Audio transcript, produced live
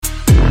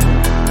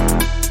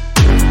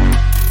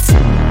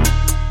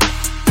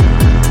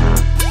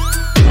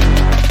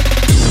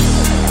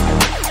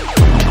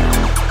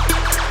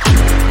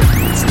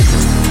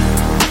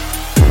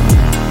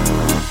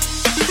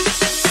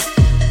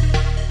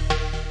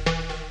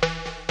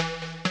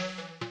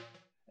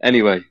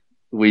Anyway,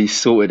 we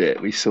sorted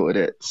it. We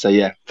sorted it. So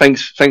yeah,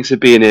 thanks for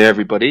being here,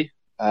 everybody.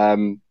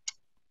 Yeah,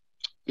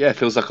 it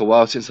feels like a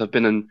while since I've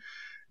been and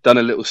done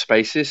a little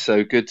spaces.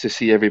 So good to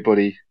see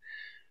everybody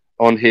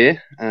on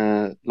here.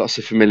 Lots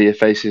of familiar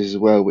faces as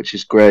well, which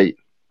is great.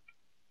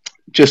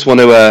 Just want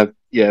to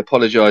yeah,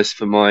 apologise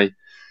for my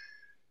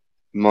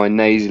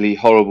nasally,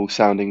 horrible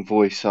sounding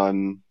voice.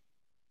 I'm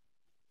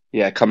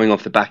yeah coming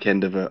off the back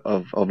end of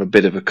a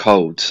bit of a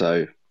cold.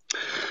 So,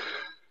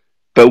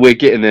 but we're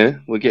getting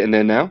there. We're getting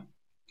there now.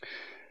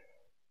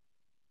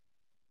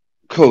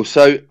 Cool.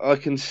 So I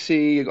can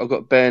see I've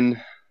got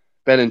Ben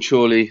and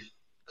Chorley.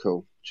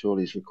 Cool.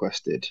 Chorley's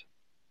requested.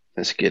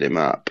 Let's get him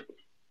up.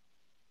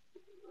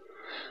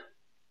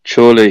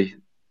 Chorley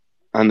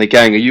and the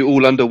gang, are you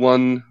all under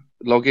one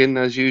login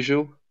as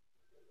usual?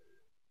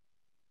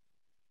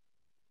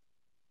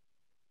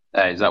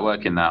 Hey, is that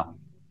working now?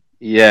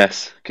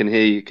 Yes, can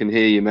hear you. Can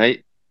hear you,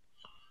 mate.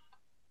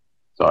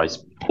 Sorry,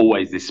 it's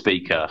always this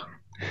speaker.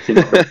 I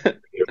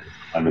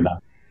mean,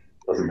 that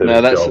doesn't do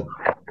No, its job.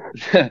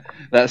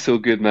 that's all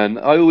good, man.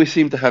 I always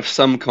seem to have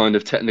some kind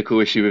of technical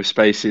issue with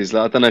spaces.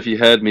 Like, I don't know if you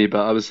heard me,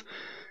 but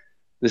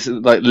this is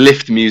like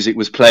lift music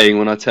was playing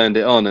when I turned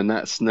it on, and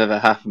that's never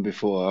happened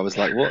before. I was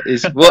like, what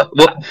is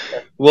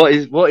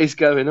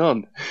going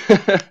on? I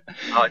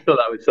thought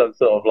that was some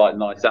sort of like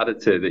nice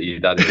additive that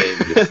you'd added in,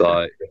 just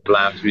like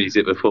lounge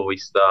music before we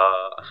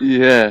start.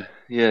 Yeah,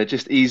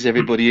 just ease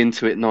everybody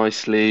into it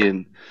nicely,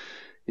 and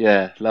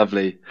yeah,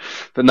 lovely.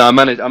 But no, I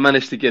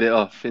managed to get it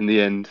off in the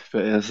end.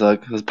 But it was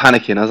like I was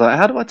panicking. I was like,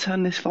 how do I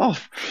turn this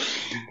off?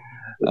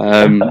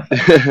 But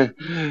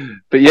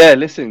yeah,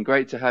 listen,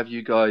 great to have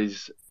you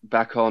guys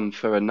back on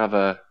for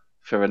another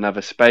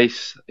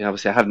space. You know,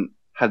 obviously, I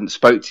hadn't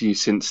spoke to you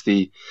since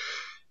the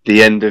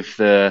end of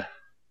the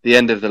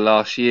end of the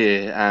last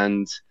year,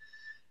 and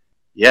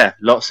yeah,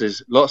 lots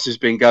has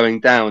been going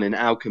down in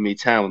Alchemy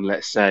Town.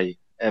 Let's say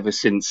ever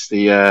since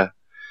the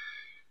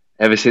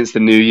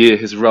new year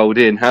has rolled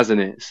in,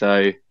 hasn't it?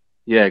 So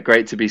yeah,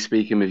 great to be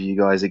speaking with you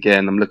guys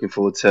again. I'm looking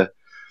forward to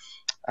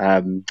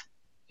um,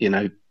 you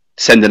know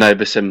sending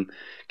over some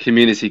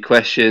community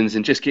questions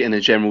and just getting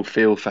a general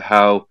feel for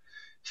how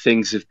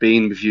things have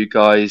been with you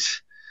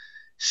guys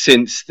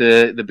since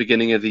the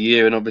beginning of the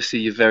year, and obviously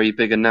your very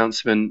big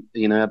announcement,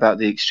 about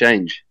the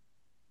exchange.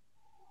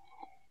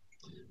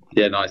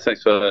 Yeah, nice.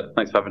 Thanks for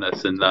having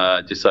us. And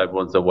just so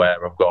everyone's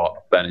aware, I've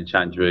got Ben and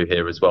Chandru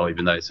here as well,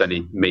 even though it's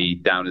only me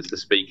down as the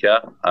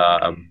speaker,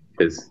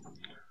 because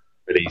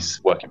Billy's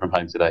working from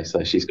home today,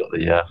 so she's got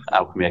the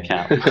Alchemy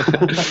account. To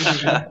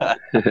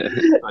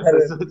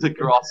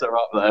cross her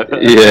up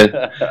there.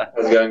 Yeah.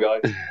 How's it going,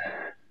 guys?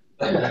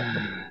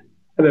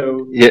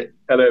 Hello. Yeah.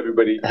 Hello,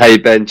 everybody. Hey,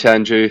 Ben,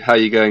 Chandru, how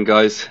you going,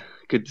 guys?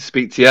 Good to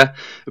speak to you.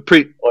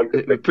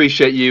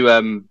 Appreciate you.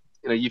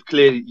 You've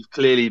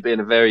clearly been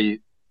a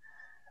very,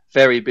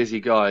 very busy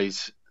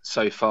guys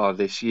so far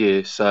this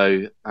year.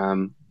 So,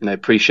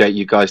 appreciate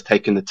you guys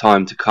taking the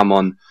time to come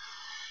on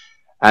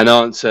and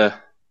answer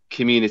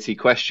community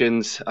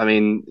questions. I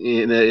mean,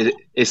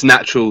 it's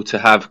natural to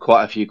have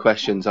quite a few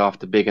questions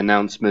after big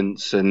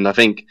announcements, and I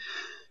think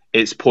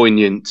it's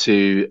poignant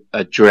to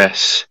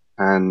address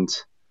and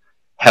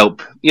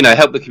help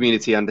the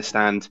community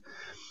understand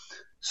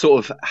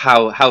sort of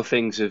how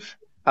things have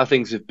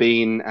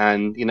been,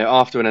 and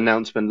after an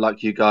announcement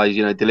like you guys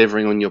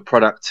delivering on your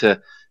product, to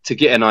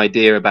get an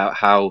idea about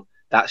how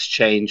that's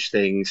changed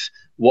things,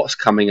 what's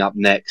coming up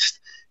next,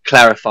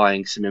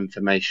 clarifying some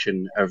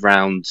information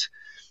around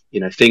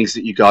things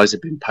that you guys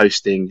have been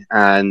posting,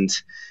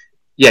 and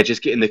yeah,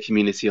 just getting the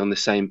community on the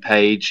same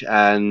page,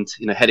 and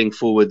heading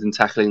forward and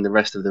tackling the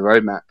rest of the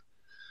roadmap.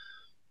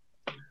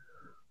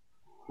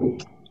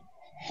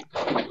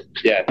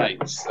 Yeah,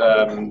 thanks.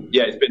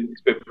 It's been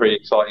a pretty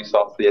exciting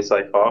start to the year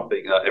so far. I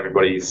think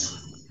everybody's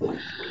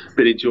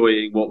been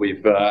enjoying what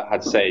we've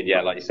had to say. And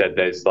yeah, like you said,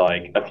 there's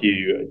like a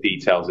few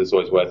details that's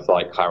always worth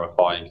like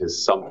clarifying,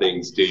 because some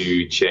things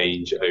do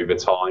change over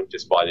time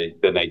just by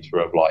the nature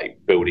of like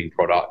building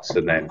products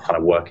and then kind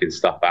of working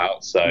stuff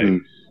out. So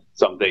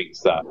some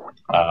things that,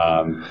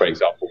 for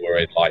example, were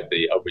in like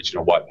the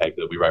original white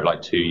paper that we wrote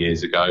like 2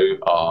 years ago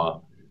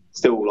are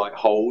still like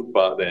hold,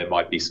 but there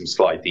might be some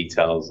slight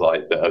details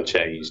like that have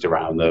changed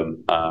around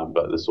them.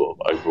 But the sort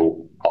of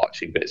overall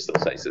arching bits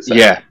that stays the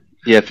same.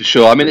 Yeah, for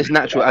sure. I mean, it's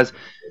natural, as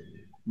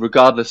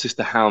regardless as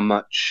to how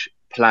much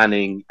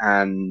planning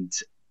and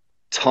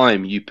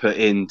time you put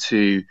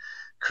into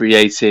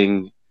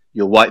creating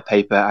your white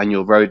paper and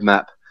your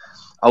roadmap,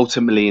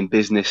 ultimately in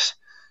business,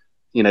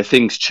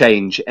 things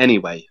change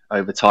anyway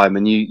over time,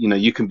 and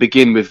you can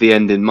begin with the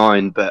end in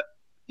mind, but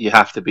you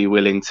have to be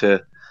willing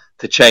to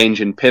change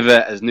and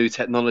pivot as new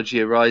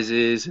technology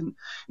arises, and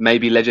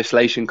maybe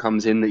legislation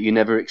comes in that you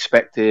never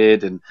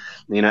expected, and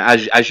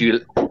as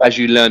you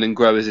learn and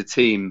grow as a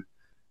team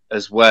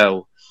as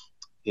well,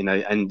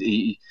 and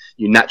you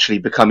naturally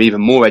become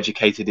even more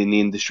educated in the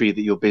industry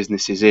that your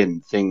business is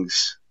in.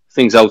 Things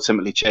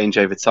ultimately change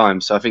over time.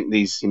 So I think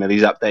these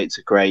updates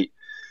are great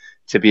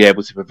to be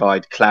able to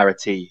provide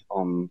clarity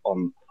on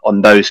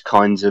those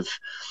kinds of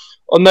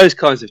on those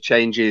kinds of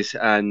changes,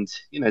 and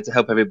to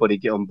help everybody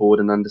get on board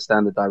and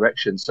understand the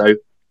direction. So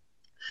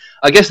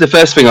I guess the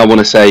first thing I want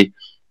to say,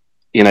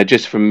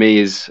 just from me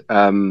is,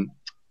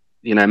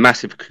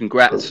 massive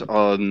congrats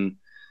on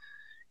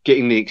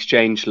getting the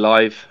exchange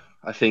live.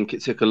 I think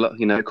it took a lot,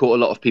 it caught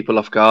a lot of people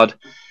off guard,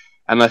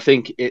 and I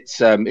think it's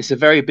a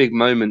very big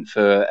moment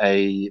for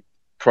a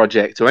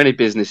project or any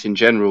business in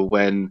general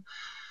when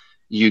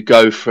you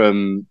go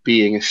from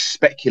being a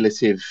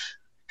speculative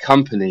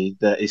company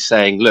that is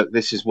saying, look,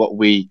 this is what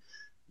we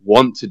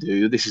want to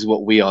do, this is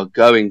what we are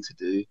going to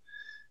do,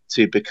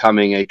 to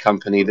becoming a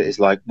company that is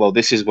like, well,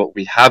 this is what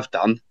we have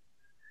done,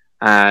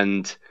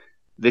 and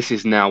this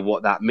is now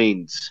what that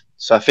means.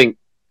 So I think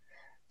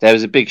there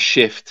was a big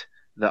shift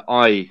that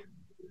I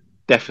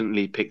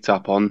definitely picked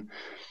up on,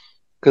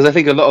 because I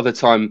think a lot of the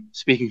time,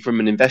 speaking from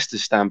an investor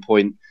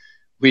standpoint,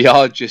 we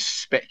are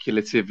just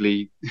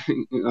speculatively,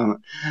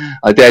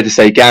 I dare to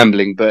say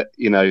gambling, but,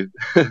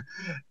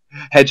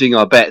 hedging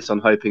our bets on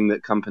hoping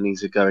that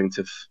companies are going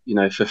to,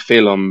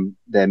 fulfill on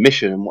their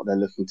mission and what they're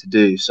looking to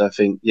do. So I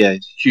think,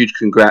 huge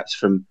congrats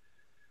from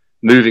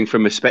moving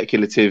from a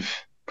speculative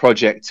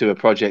project to a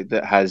project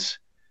that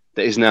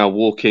is now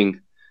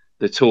walking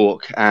the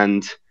talk,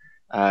 and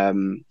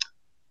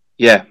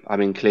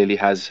clearly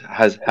has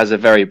a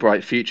very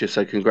bright future.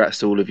 So congrats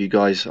to all of you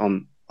guys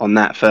on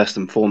that first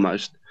and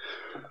foremost.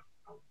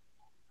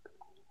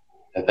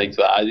 Yeah, thanks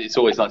for that. It's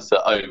always nice to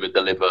over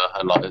deliver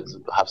and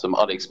have some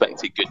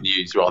unexpected good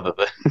news rather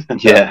than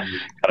kind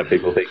of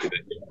people thinking that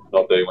you're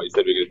not doing what you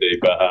said we're going to do.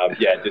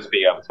 But just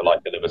being able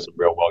to deliver some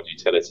real world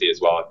utility as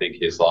well, I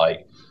think is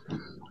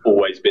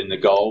always been the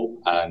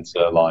goal, and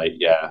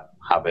to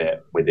have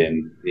it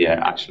within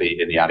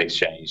actually in the ad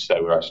exchange,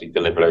 so we're actually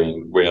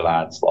delivering real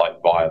ads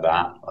via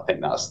that. I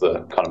think that's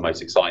the kind of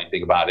most exciting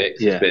thing about it.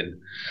 It's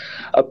been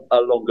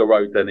a longer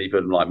road than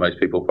even most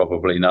people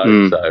probably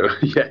know. So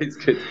it's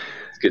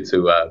good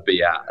to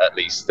be at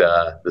least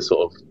the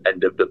sort of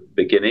end of the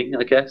beginning,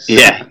 I guess.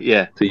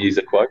 To use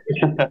a quote.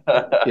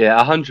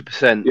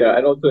 100%. Yeah,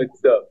 and also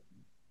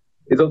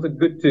it's also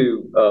good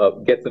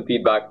to get some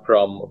feedback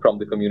from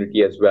the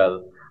community as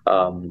well,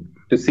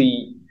 to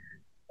see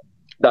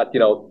that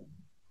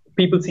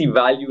people see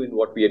value in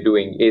what we are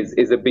doing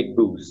is a big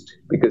boost,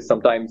 because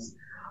sometimes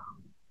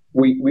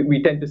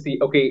we tend to see,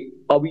 okay,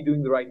 are we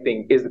doing the right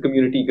thing? Is the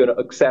community going to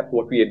accept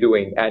what we are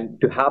doing? And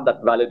to have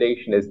that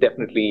validation is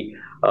definitely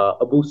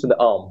a boost in the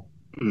arm.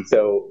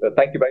 So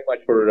thank you very much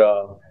for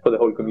the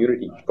whole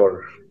community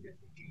for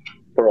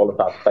all of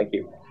that. Thank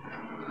you.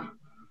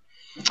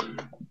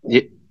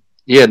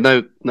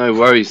 No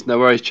worries,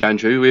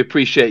 Chandru. We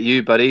appreciate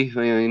you, buddy.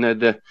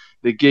 The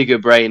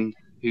Giga brain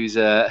who's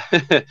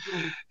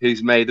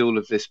who's made all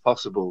of this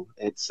possible.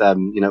 It's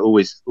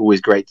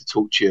always great to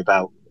talk to you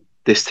about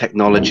this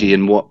technology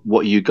and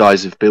what you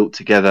guys have built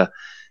together.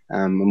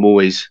 I'm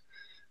always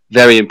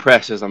very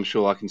impressed, as I'm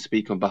sure I can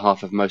speak on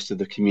behalf of most of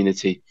the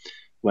community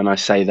when I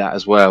say that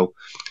as well.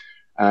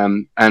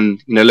 And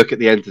look, at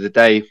the end of the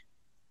day,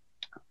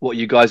 what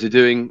you guys are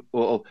doing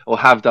or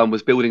have done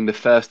was building the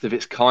first of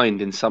its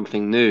kind in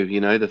something new.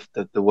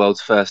 The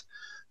world's first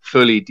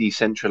fully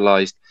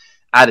decentralized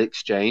ad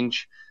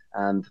exchange,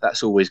 and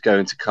that's always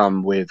going to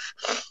come with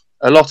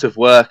a lot of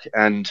work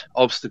and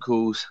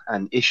obstacles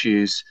and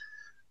issues,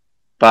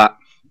 but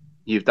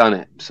you've done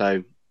it.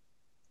 So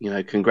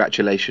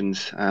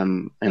congratulations.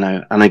 And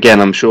again,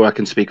 I'm sure I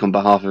can speak on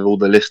behalf of all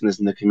the listeners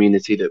in the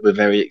community that we're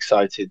very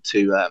excited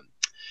to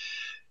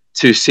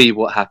see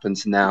what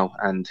happens now,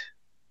 and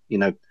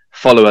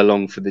follow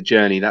along for the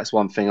journey. That's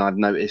one thing I've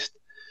noticed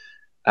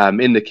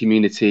in the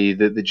community,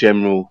 that the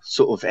general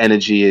sort of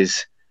energy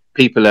is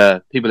people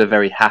are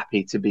very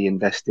happy to be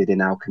invested in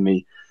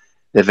Alchemy.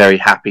 They're very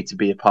happy to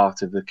be a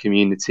part of the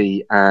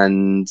community,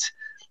 and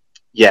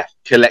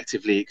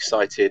collectively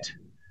excited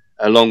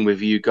along with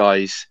you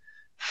guys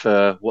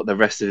for what the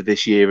rest of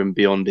this year and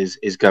beyond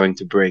is going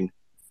to bring.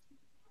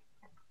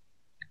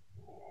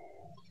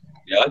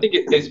 I think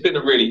it's been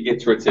a really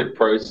iterative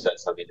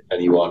process. I mean, if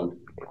anyone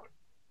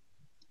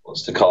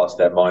wants to cast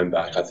their mind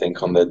back, I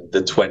think on the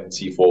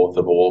 24th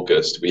of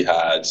August, we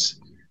had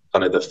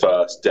kind of the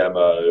first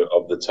demo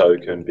of the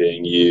token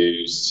being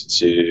used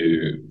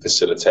to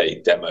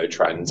facilitate demo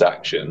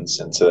transactions.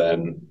 And so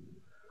then,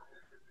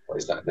 what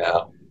is that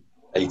now?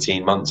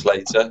 18 months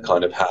later,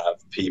 kind of have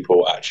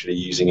people actually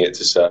using it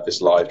to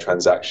surface live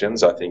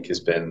transactions, I think has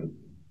been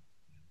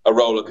a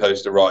roller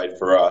coaster ride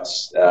for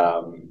us.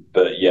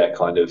 But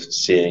kind of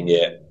seeing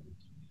it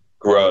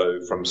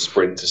grow from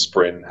sprint to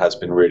sprint has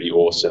been really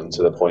awesome,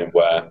 to the point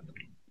where,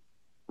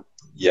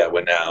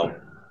 we're now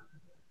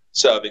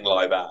serving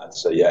live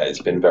ads. So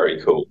it's been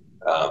very cool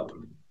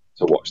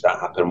to watch that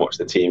happen, watch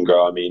the team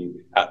grow. I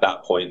mean, at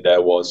that point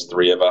there was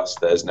 3 of us.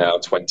 There's now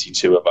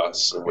 22 of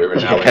us, and we're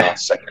now in our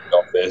second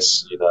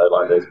office.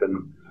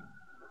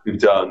 We've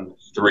done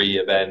 3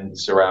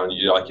 events around.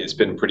 It's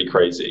been pretty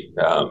crazy.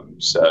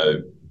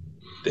 So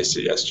this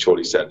is, as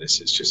Charlie said, this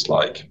is just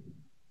like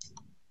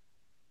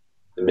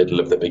the middle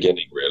of the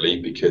beginning, really,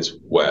 because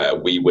where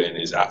we win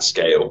is at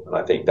scale, and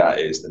I think that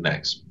is the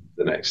next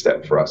the next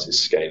step for us is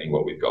scaling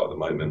what we've got at the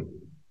moment.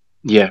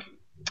 Yeah,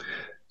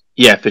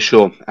 for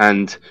sure.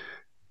 And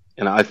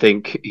I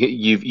think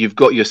you've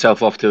got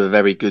yourself off to a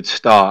very good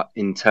start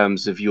in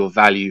terms of your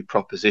value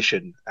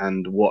proposition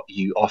and what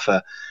you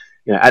offer.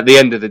 At the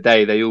end of the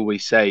day, they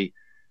always say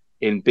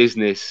in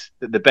business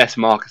that the best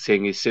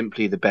marketing is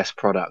simply the best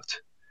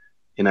product.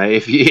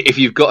 If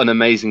you've got an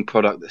amazing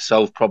product that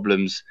solves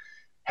problems,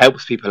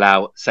 helps people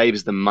out,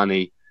 saves them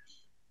money,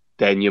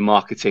 then your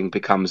marketing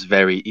becomes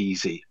very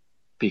easy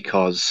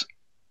because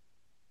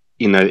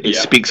it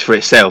speaks for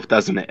itself,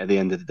 doesn't it, at the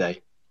end of the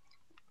day?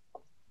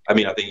 I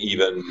mean, I think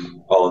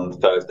even on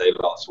Thursday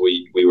last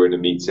week, we were in a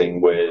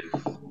meeting with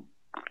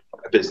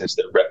a business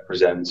that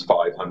represents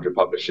 500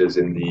 publishers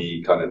in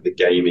the kind of the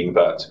gaming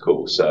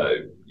vertical. So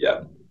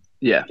yeah,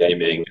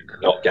 gaming,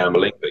 not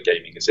gambling, but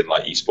gaming is in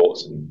like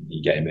esports and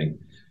e-gaming.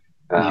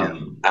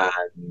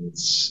 And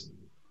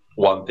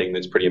one thing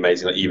that's pretty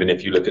amazing, like even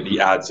if you look at the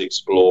Ads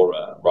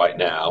Explorer right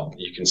now,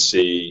 you can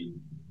see,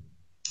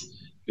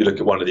 you look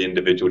at one of the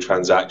individual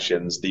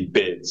transactions, the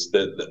bids,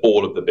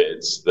 all of the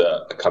bids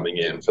that are coming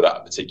in for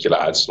that particular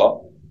ad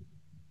slot.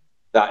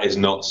 That is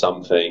not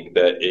something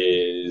that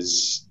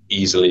is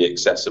easily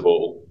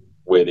accessible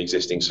with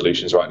existing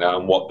solutions right now.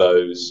 And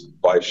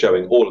by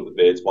showing all of the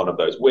bids, one of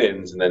those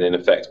wins, and then in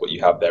effect, what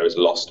you have there is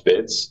lost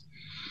bids.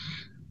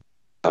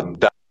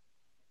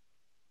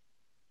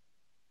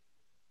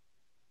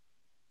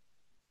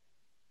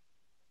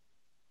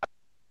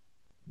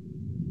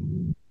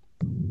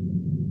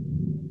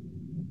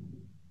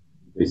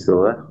 You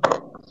still there?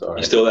 Sorry.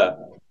 You still there?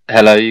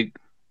 Hello.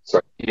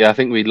 Sorry. Yeah, I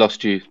think we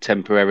lost you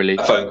temporarily.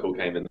 A phone call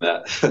came in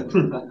there.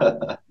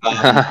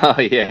 Oh,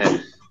 yeah.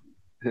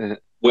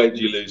 Where did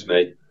you lose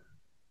me?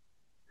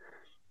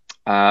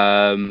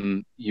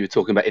 You were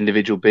talking about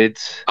individual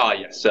bids.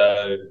 Yes.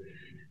 So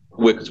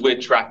we're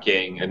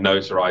tracking and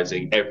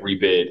notarizing every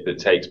bid that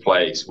takes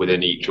place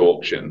within each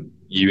auction.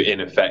 You, in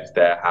effect,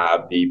 there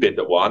have the bid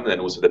that won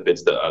and also the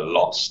bids that are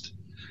lost.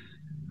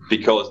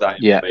 Because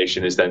that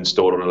information is then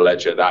stored on a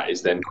ledger, that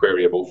is then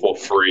queryable for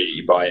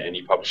free by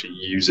any publisher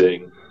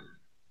using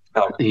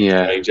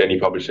any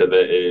publisher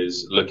that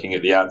is looking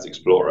at the Ads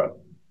Explorer.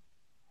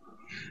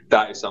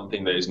 That is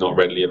something that is not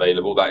readily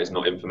available. That is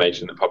not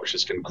information that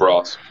publishers can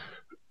grasp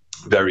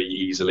very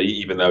easily,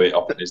 even though it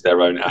often is their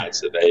own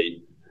ads that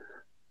they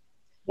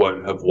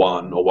won't have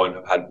won or won't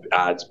have had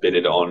ads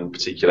bidded on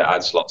particular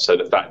ad slots. So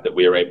the fact that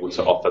we are able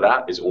to offer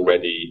that is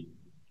already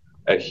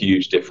a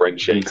huge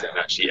differentiator. And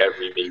actually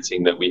every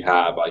meeting that we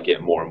have, I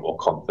get more and more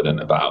confident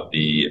about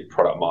the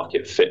product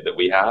market fit that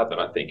we have. And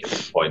I think at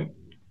this point,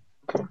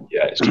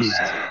 it's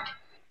just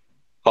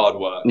hard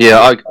work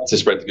to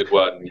spread the good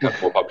word and have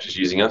more publishers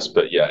using us.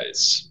 But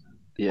it's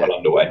well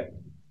underway.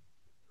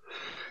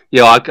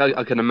 Yeah, I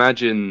can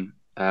imagine.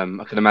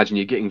 I can imagine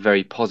you're getting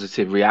very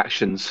positive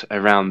reactions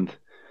around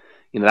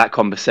that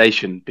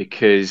conversation,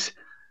 because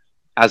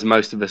as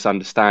most of us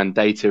understand,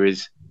 data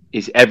is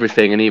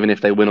everything, and even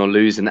if they win or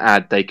lose an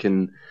ad, they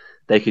can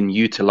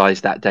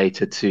utilize that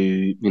data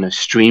to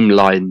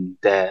streamline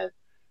their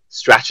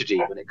strategy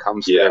when it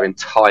comes to their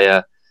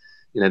entire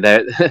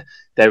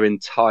their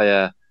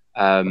entire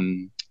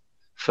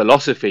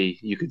philosophy,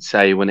 you could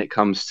say, when it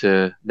comes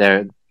to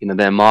their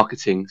their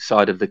marketing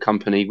side of the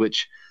company,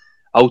 which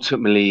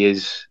ultimately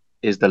is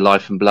the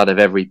life and blood of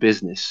every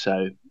business.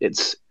 So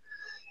it's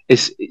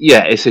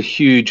a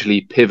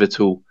hugely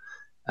pivotal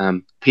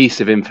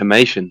piece of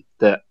information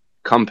that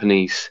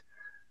companies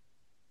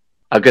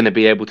are going to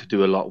be able to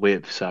do a lot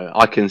with. So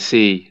I can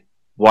see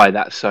why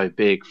that's so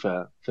big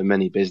for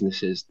many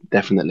businesses,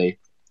 definitely.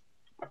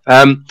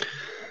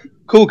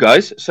 Cool,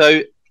 guys.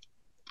 So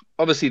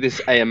obviously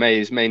this AMA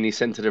is mainly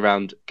centered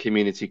around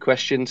community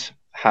questions.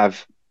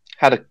 Have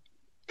had a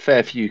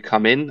fair few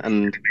come in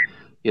and,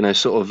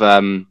 sort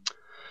of,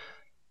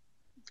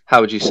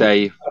 how would you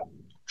say,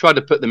 try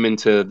to put them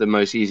into the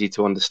most easy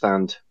to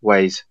understand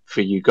ways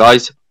for you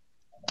guys.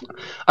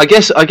 I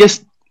guess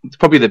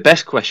probably the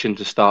best question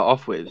to start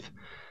off with,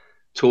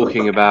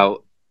 talking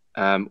about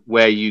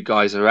where you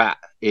guys are at,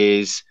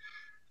 is,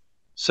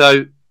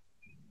 so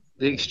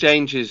the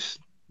exchange is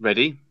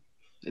ready.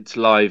 It's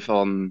live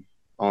on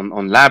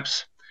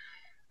Labs,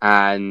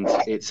 and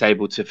it's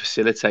able to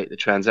facilitate the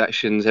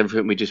transactions,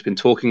 everything we've just been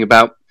talking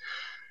about.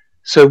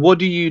 So what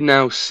do you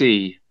now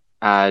see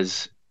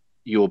as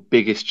your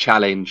biggest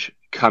challenge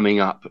coming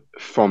up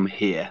from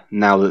here,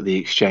 now that the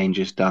exchange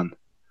is done?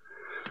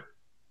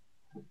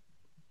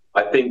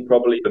 I think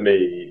probably for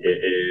me it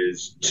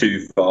is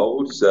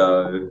twofold.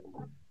 So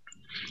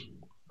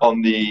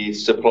on the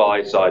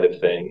supply side of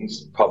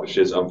things,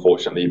 publishers,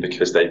 unfortunately,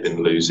 because they've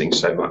been losing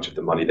so much of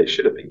the money they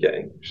should have been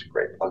getting, which is a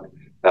great plug,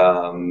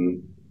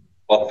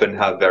 often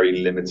have very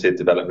limited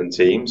development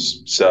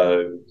teams.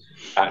 So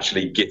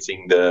actually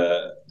getting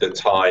the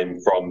time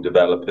from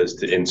developers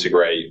to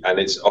integrate, and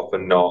it's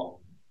often not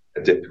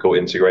a difficult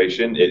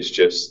integration, it's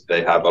just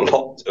they have a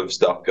lot of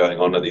stuff going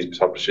on at these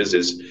publishers,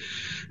 is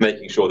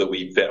making sure that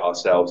we fit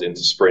ourselves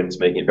into sprints,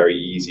 making it very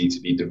easy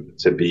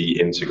to be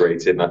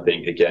integrated. And I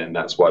think, again,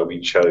 that's why we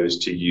chose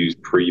to use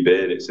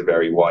Prebid. It's a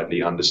very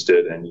widely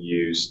understood and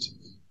used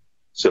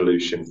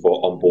solution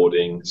for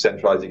onboarding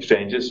centralized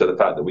exchanges. So the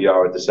fact that we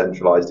are a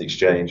decentralized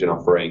exchange and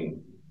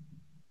offering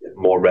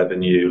more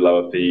revenue,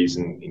 lower fees,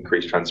 and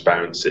increased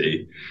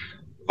transparency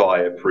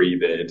via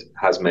Prebid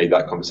has made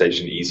that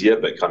conversation easier,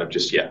 but kind of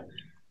just,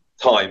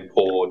 time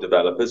poor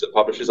developers at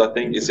publishers, I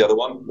think, is the other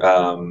one.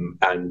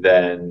 And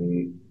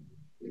then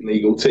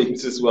legal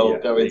teams as well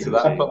go into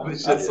that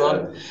publisher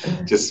side.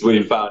 Just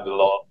we found a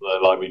lot,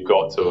 like we've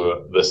got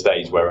to the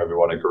stage where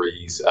everyone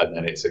agrees, and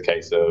then it's a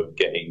case of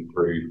getting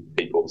through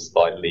people's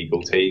like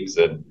legal teams,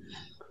 and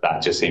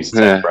that just seems to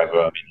take forever.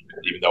 I mean,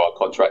 even though our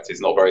contract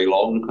is not very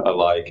long,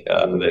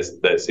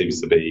 there seems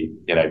to be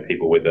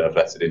people with a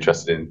vested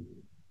interest in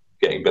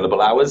getting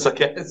billable hours, I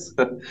guess.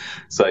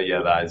 So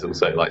that is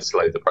also like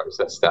slowed the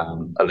process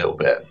down a little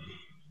bit.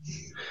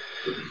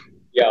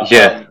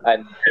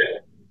 And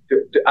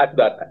to add to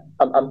that,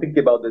 I'm thinking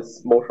about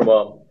this more from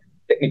a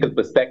technical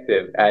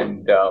perspective,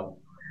 and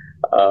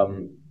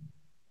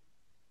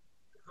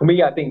for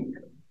me, I think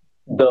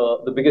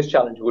the biggest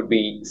challenge would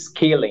be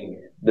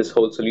scaling this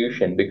whole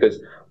solution, because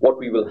what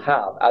we will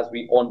have as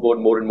we onboard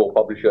more and more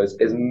publishers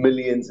is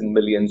millions and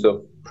millions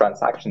of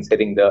transactions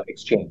hitting the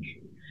exchange.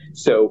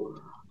 So,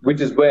 which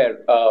is where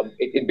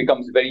it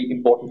becomes very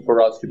important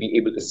for us to be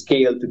able to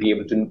scale, to be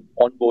able to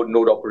onboard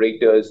node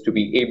operators, to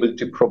be able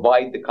to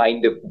provide the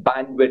kind of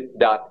bandwidth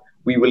that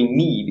we will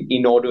need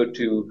in order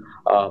to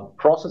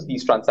process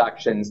these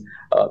transactions,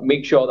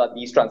 make sure that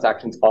these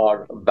transactions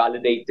are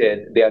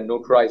validated, they are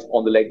notarized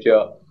on the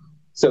ledger.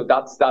 So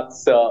that's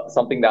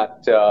something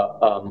that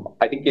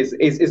I think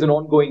is an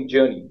ongoing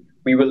journey.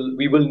 We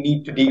will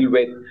need to deal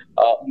with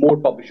more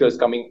publishers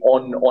coming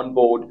on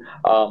board.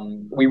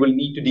 We will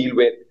need to deal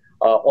with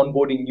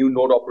onboarding new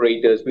node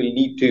operators. We'll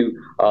need to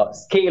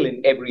scale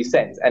in every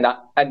sense. And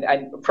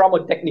from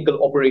a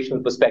technical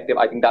operational perspective,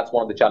 I think that's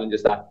one of the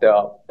challenges that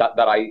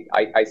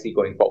I see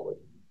going forward.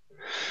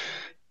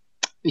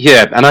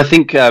 Yeah, and I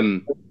think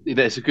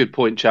that's a good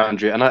point,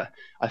 Chandru. And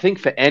I think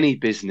for any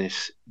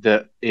business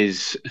that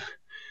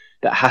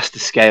has to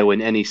scale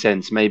in any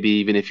sense, maybe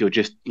even if you're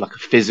just like a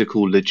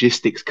physical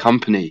logistics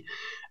company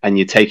and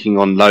you're taking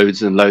on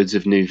loads and loads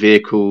of new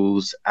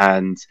vehicles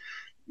and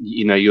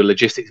your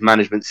logistics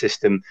management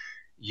system,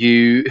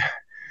 you're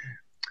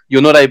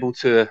not able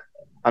to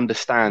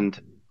understand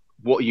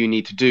what you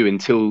need to do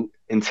until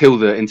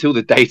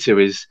the data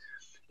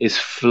is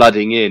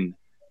flooding in.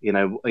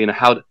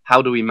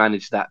 How do we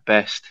manage that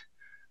best?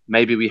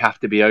 Maybe we have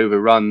to be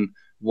overrun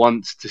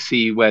once to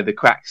see where the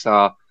cracks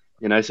are.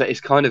 So it's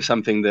kind of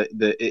something that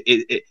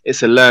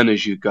it's a learn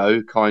as you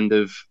go kind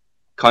of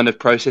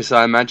process,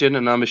 I imagine.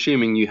 And I'm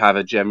assuming you have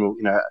a general,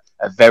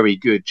 a very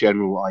good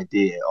general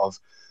idea of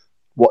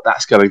what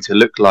that's going to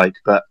look like.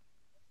 But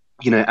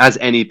as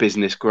any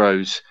business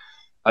grows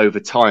over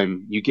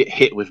time, you get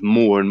hit with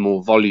more and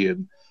more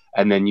volume,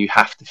 and then you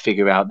have to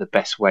figure out the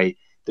best way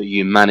that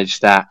you manage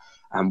that,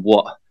 and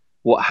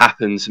what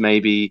happens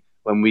maybe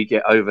when we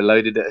get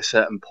overloaded at a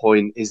certain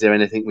point. Is there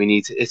anything we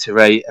need to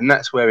iterate? And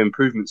that's where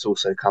improvements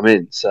also come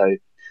in. So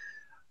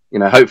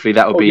hopefully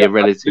that will be a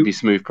relatively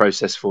smooth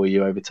process for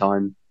you over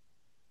time.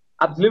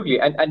 Absolutely.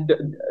 And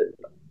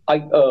I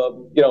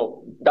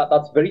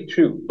that's very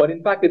true, but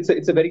in fact it's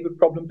a very good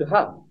problem to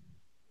have,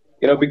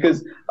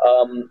 because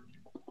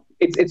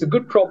it's a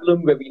good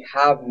problem where we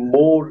have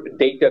more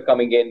data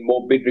coming in,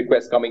 more bid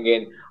requests coming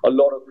in, a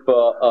lot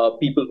of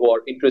people who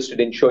are interested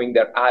in showing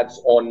their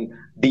ads on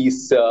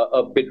these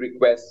bid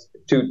requests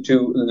to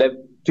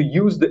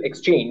use the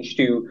exchange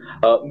to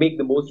make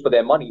the most for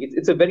their money.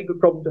 It's a very good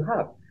problem to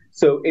have.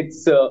 So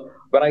it's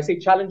when I say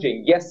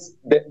challenging, yes,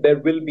 there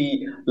will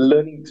be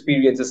learning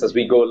experiences as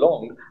we go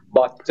along,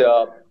 but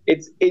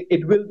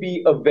it will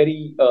be a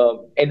very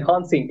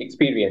enhancing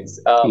experience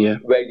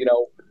where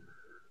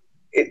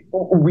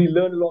we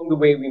learn along the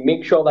way. We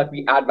make sure that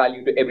we add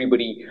value to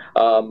everybody,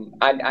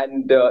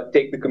 and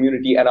take the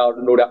community and our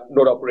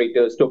node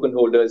operators, token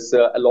holders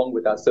along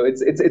with us. So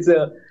it's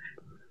a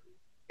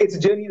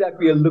journey that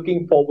we are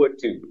looking forward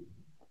to.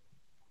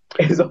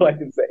 Is all I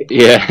can say.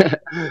 Yeah,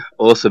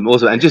 awesome.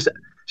 And just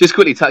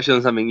quickly touching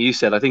on something you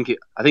said. I think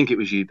it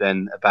was you,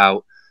 Ben,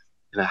 about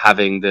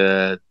having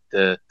the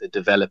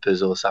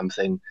developers or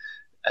something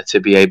to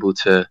be able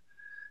to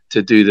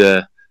do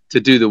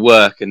the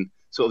work and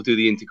sort of do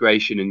the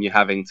integration, and you're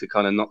having to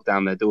kind of knock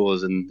down their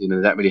doors, and they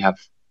don't really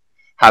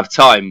have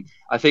time.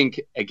 I think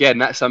again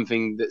that's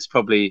something that's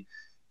probably,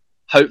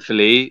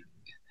 hopefully,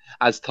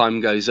 as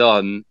time goes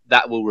on,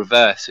 that will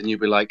reverse, and you'll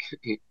be like,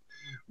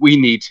 we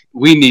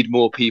need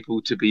more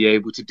people to be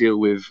able to deal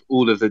with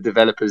all of the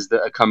developers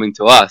that are coming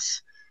to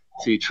us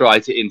to try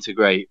to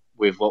integrate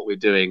with what we're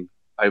doing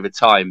over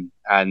time.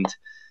 And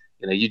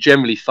you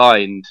generally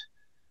find,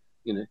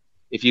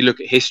 if you look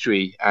at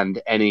history and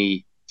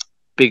any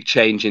big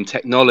change in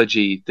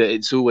technology, that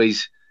it's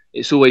always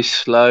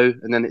slow,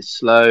 and then it's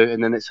slow,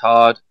 and then it's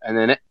hard, and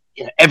then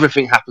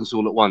everything happens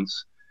all at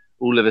once.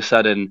 All of a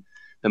sudden,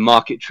 the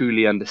market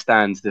truly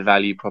understands the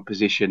value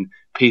proposition.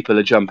 People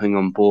are jumping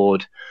on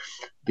board.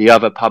 The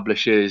other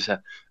publishers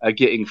are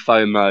getting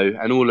FOMO,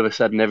 and all of a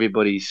sudden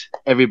everybody's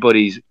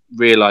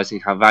realizing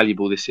how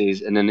valuable this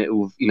is, and then it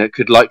will, it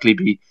could likely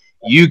be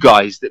you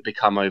guys that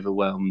become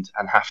overwhelmed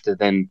and have to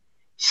then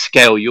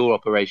scale your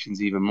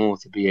operations even more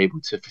to be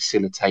able to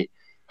facilitate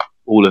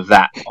all of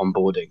that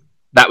onboarding.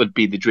 That would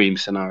be the dream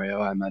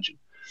scenario, I imagine.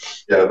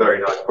 Yeah,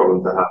 very nice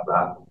problem to have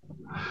that.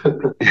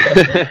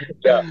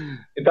 Yeah.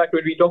 In fact,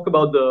 when we talk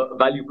about the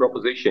value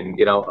proposition,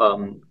 we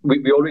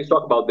always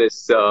talk about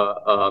this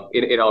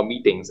in our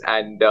meetings,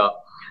 and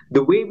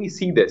the way we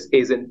see this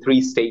is in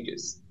 3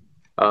 stages.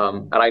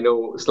 And I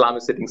know Slam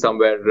is sitting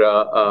somewhere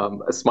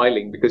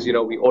smiling because,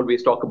 we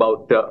always talk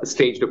about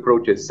staged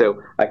approaches.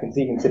 So I can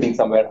see him sitting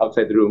somewhere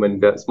outside the room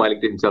and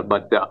smiling to himself.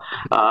 But,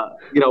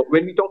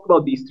 when we talk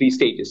about these 3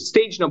 stages,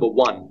 stage number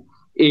 1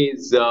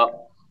 is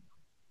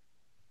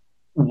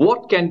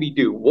what can we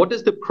do? What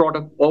does the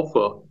product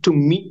offer to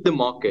meet the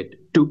market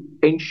to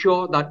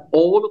ensure that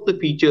all of the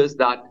features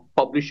that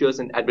publishers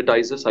and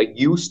advertisers are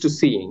used to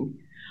seeing,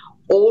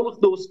 all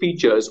of those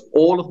features,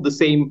 all of the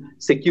same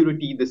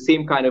security, the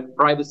same kind of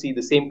privacy,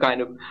 the same kind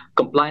of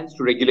compliance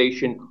to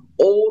regulation,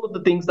 all of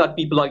the things that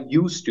people are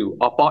used to,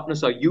 our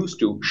partners are used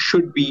to,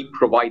 should be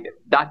provided.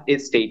 That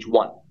is stage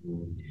 1.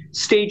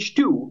 Stage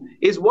 2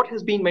 is what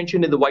has been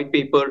mentioned in the white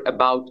paper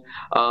about,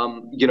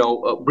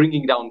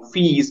 bringing down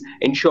fees,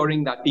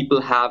 ensuring that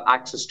people have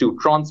access to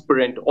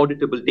transparent,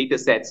 auditable data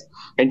sets,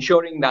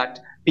 ensuring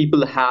that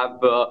people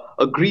have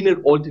a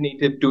greener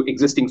alternative to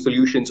existing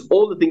solutions,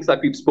 all the things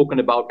that we've spoken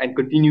about and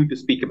continue to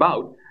speak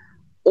about.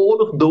 All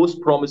of those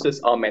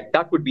promises are met.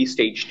 That would be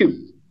stage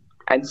 2.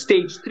 And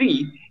stage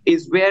 3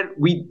 is where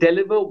we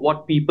deliver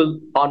what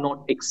people are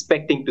not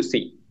expecting to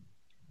see.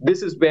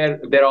 This is where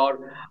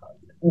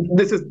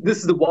this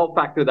is the wow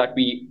factor that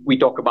we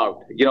talk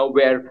about,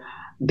 where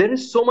there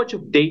is so much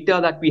of data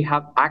that we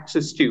have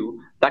access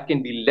to that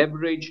can be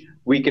leveraged.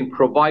 We can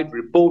provide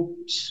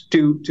reports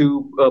to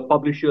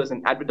publishers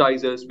and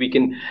advertisers. We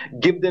can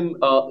give them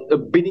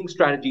bidding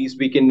strategies.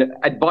 We can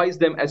advise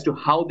them as to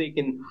how they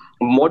can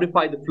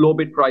modify the floor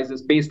bid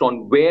prices based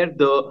on where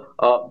the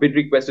bid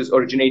request is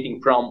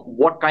originating from,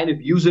 what kind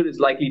of user is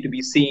likely to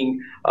be seeing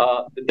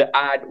the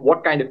ad,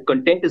 what kind of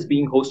content is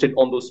being hosted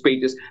on those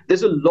pages.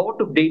 There's a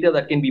lot of data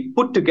that can be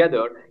put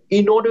together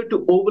in order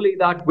to overlay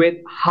that with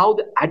how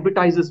the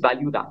advertisers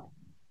value that.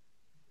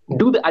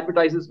 Do the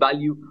advertisers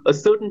value a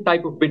certain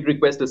type of bid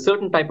request, a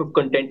certain type of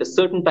content, a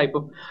certain type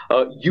of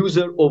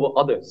user over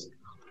others?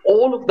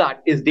 All of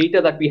that is data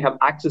that we have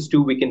access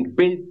to. We can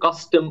build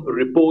custom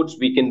reports.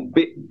 We can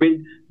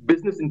build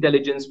business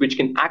intelligence, which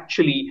can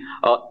actually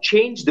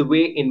change the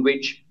way in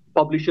which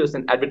publishers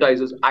and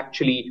advertisers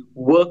actually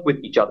work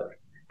with each other.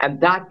 And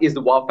that is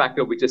the wow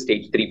factor, which is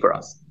stage 3 for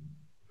us.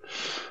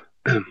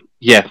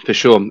 Yeah, for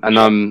sure.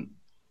 And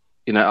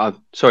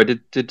sorry,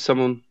 did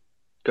someone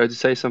go to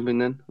say something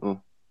then?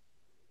 Or?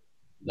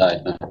 No,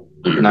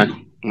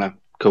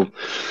 cool.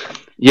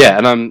 Yeah,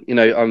 and I'm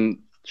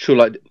sure,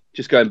 like,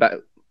 just going back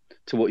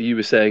to what you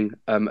were saying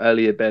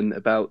earlier, Ben,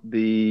 about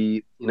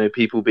the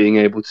people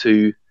realizing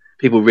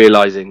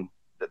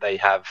that they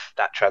have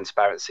that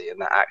transparency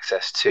and that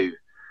access to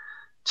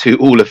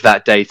all of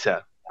that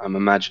data. I'm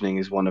imagining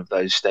is one of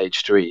those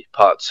stage 3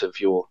 parts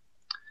of your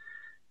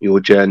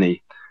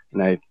journey.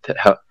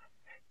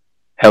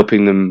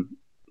 Helping them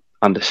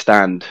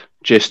understand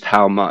just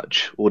how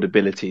much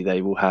audibility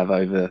they will have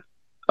over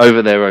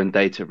their own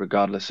data,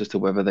 regardless as to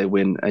whether they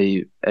win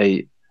a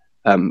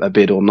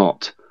bid or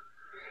not.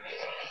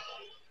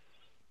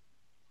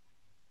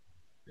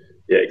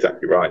 Yeah,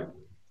 exactly right.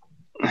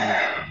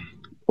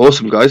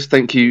 Awesome, guys.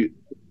 Thank you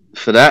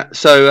for that.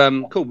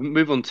 So, cool.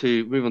 Move on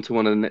to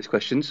one of the next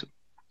questions.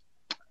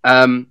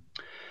 I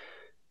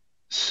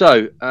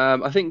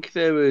think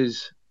there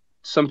was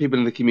some people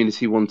in the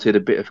community wanted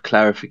a bit of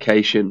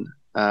clarification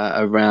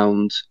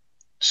around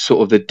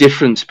sort of the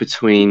difference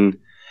between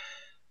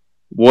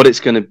what it's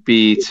going to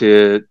be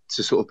to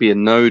sort of be a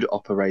node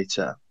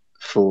operator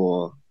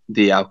for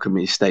the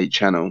Alchemy State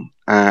channel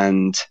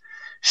and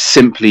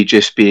simply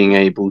just being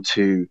able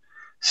to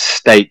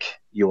stake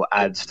your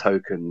ads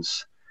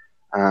tokens.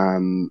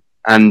 And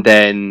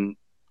then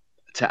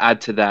to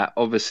add to that,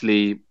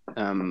 obviously,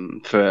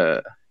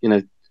 for,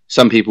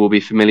 some people will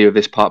be familiar with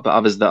this part, but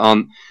others that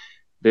aren't,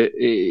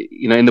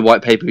 in the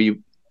white paper,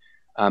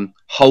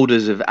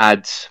 holders of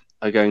ads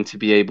are going to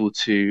be able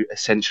to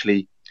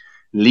essentially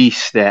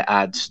lease their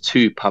ads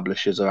to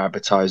publishers or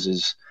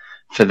advertisers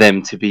for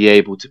them to be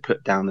able to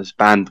put down as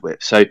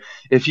bandwidth. So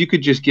if you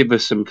could just give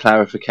us some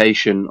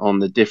clarification on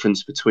the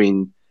difference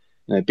between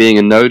being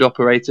a node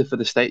operator for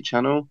the state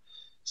channel,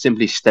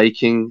 simply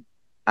staking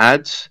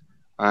ads,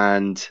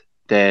 and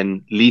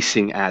then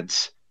leasing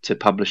ads to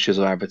publishers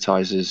or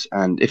advertisers,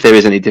 and if there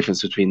is any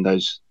difference between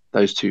those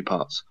 2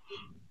 parts.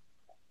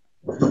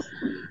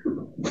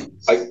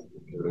 I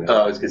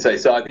was going to say,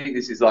 so I think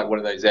this is like one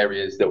of those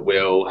areas that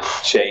will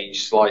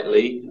change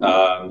slightly.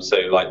 So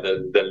like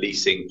the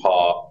leasing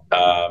part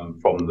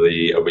from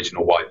the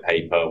original white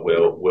paper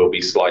will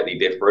be slightly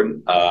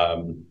different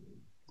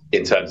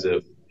in terms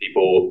of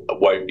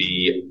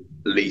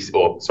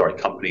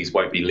companies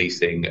won't be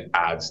leasing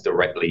ads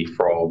directly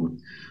from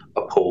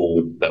a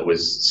pool that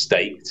was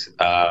staked.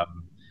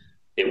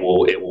 It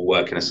will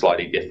work in a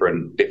slightly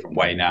different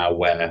way now,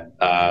 where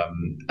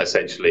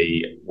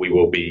essentially we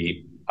will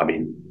be. I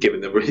mean,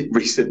 given the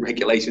recent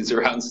regulations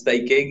around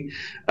staking,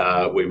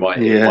 it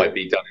might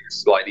be done in a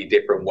slightly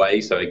different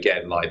way. So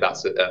again, like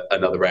that's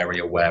another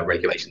area where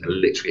regulation that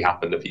literally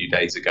happened a few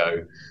days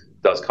ago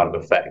does kind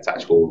of affect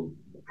actual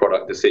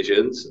product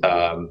decisions.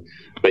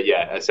 But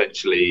yeah,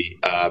 essentially,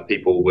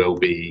 people will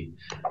be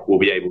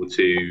able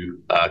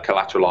to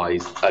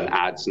collateralize an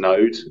ads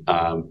node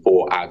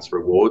for ads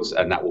rewards,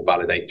 and that will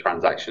validate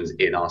transactions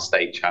in our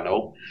stake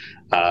channel.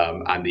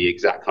 And the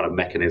exact kind of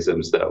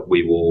mechanisms that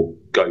we will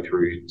go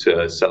through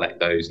to select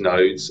those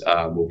nodes,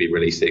 we'll be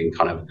releasing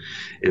kind of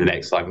in the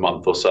next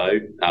month or so.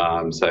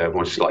 So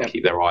everyone should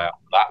keep their eye out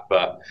for that.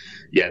 But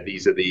yeah,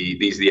 these are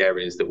the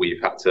areas that we'll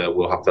have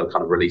to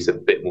kind of release a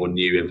bit more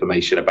new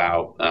information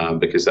about,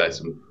 because there's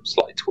some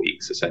slight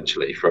tweaks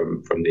essentially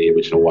from the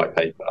original white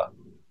paper.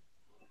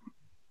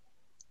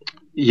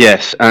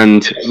 Yes,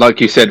 and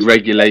like you said,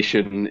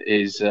 regulation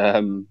is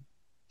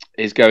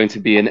going to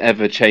be an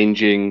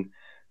ever-changing,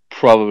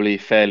 probably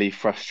fairly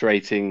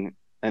frustrating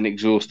and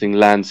exhausting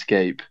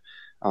landscape.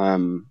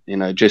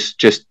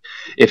 Just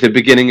if the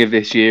beginning of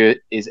this year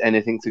is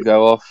anything to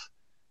go off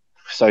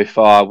so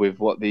far with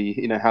what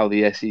how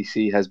the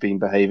SEC has been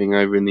behaving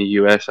over in the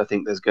US, I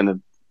think there's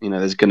going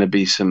to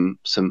be some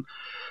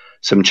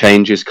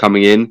changes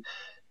coming in.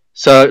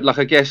 So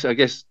I guess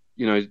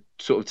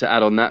sort of to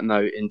add on that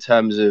note, in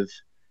terms of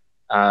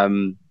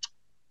the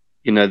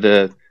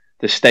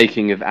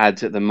staking of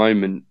ads at the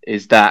moment,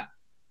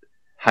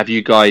 have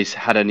you guys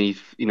had any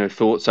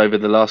thoughts over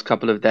the last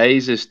couple of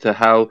days as to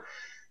how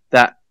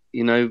that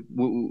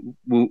will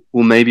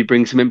maybe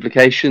bring some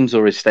implications,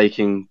 or is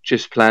staking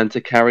just planned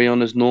to carry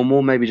on as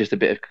normal? Maybe just a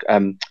bit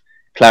of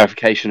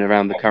clarification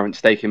around the current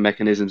staking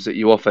mechanisms that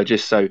you offer,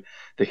 just so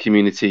the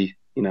community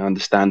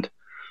understand.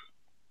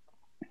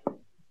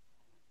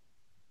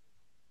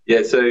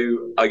 Yeah,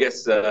 so I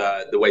guess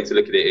the way to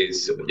look at it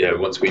is,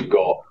 once we've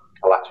got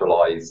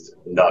collateralized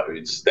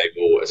nodes, they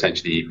will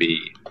essentially be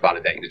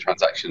validating the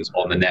transactions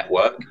on the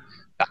network.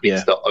 That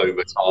means that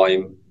over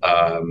time,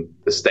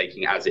 the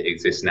staking as it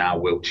exists now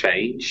will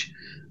change,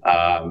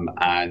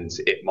 and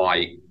it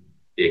might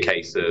be a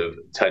case of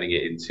turning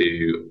it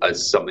into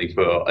something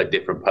for a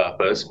different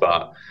purpose.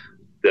 But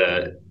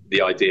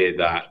the idea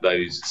that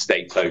those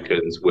stake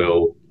tokens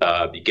will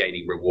be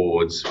gaining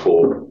rewards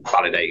for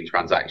validating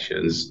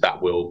transactions, that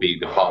will be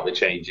the part that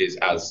changes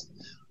as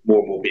more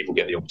and more people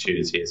get the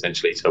opportunity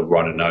essentially to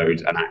run a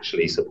node and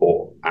actually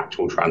support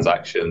actual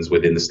transactions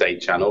within the stake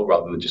channel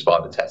rather than just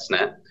via the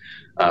testnet.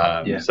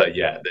 So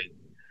yeah,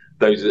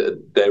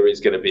 there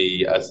is going to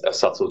be a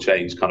subtle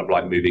change kind of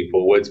moving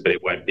forwards, but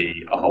it won't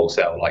be a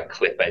wholesale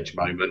cliff edge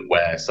moment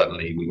where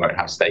suddenly we won't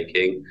have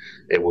staking.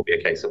 It will be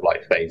a case of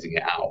phasing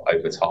it out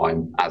over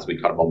time as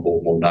we kind of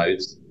onboard more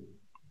nodes.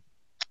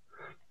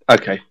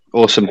 Okay,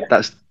 awesome.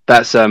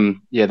 That's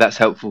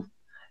helpful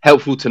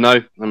to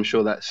know. I'm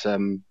sure that's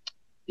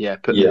I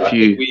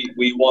think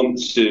we want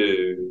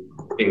to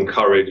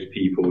encourage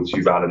people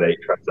to validate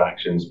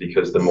transactions,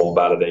 because the more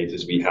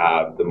validators we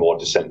have, the more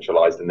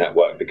decentralized the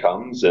network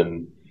becomes,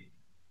 and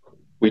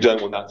we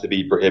don't want that to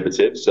be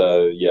prohibitive.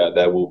 So yeah,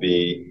 there will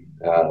be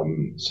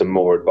some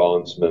more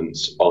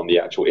advancements on the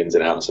actual ins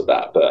and outs of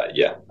that. But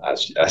yeah,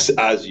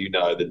 as you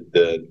know,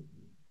 the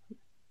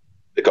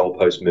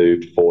goalpost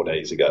moved 4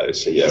 days ago.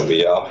 So yeah,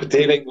 we are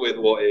dealing with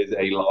what is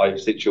a live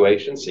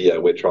situation. So yeah,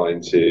 we're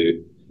trying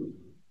to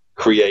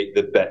create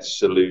the best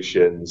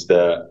solutions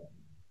that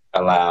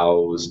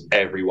allows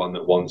everyone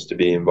that wants to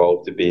be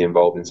involved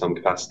in some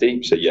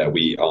capacity. So yeah,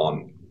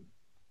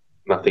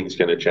 nothing's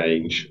going to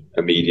change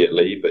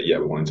immediately, but yeah,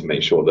 we wanted to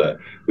make sure that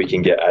we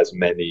can get as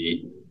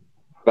many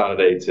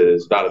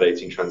validators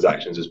validating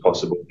transactions as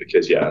possible,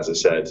 because yeah, as I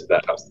said,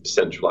 that helps the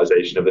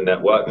decentralization of the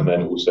network, and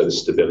then also the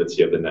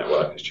stability of the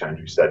network, as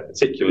Chandru said,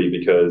 particularly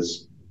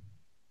because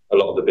a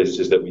lot of the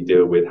businesses that we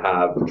deal with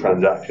have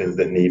transactions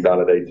that need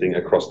validating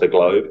across the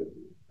globe.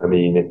 I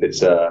mean, if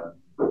it's a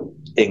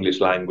English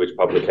language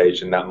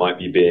publication, that might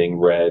be being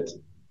read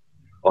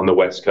on the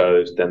West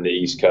Coast, then the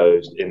East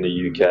Coast, in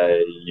the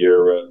UK,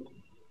 Europe,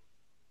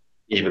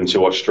 even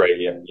to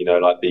Australia,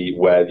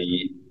 where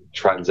the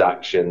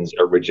transactions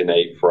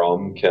originate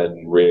from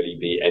can really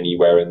be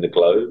anywhere in the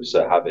globe.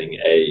 So having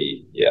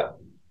a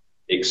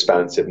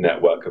expansive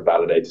network of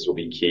validators will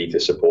be key to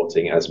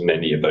supporting as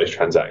many of those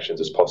transactions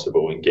as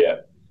possible and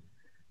get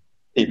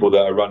people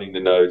that are running the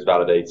nodes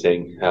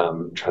validating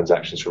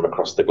transactions from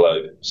across the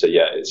globe. So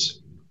yeah,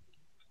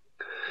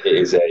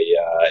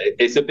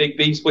 it's a big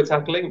beast we're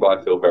tackling, but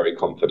I feel very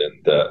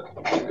confident that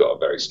we've got a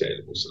very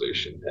scalable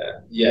solution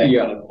there. Yeah.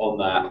 Kind of on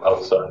that.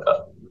 Oh, sorry.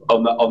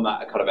 on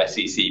that kind of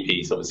SEC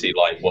piece, obviously,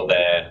 like what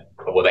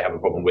they have a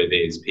problem with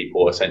is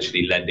people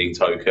essentially lending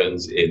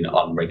tokens in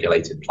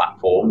unregulated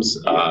platforms.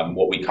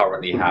 What we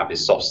currently have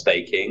is soft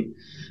staking.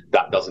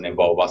 That doesn't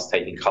involve us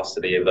taking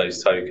custody of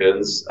those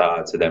tokens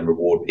to then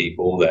reward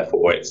people.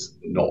 Therefore, it's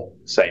not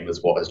the same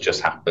as what has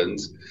just happened.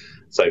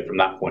 So from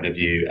that point of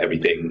view,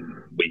 everything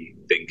we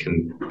think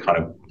can kind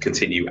of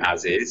continue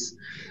as is.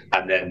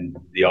 And then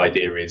the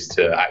idea is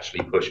to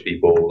actually push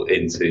people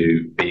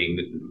into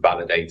being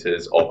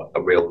validators of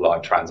real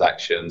live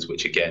transactions,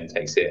 which again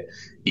takes it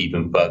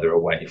even further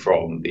away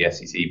from the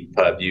SEC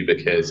purview,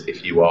 because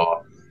if you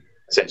are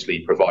essentially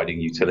providing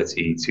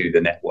utility to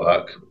the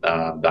network,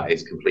 that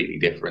is completely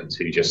different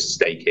to just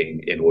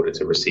staking in order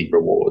to receive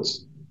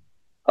rewards.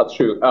 That's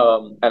true.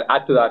 And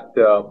add to that,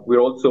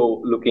 we're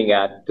also looking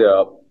at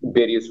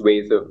various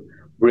ways of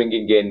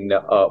bringing in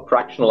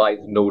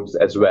fractionalized nodes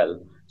as well.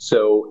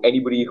 So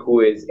anybody who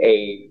is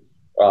a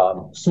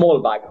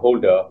small bag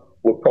holder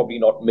would probably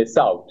not miss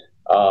out.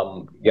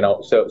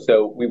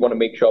 So we want to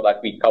make sure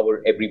that we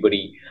cover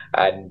everybody,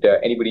 and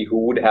anybody who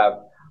would have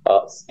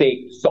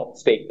soft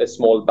staked a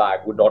small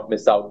bag would not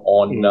miss out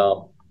on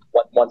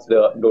once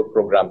the node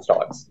program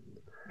starts.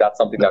 That's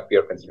something that we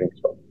are considering as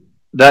well.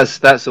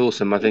 That's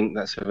awesome. I think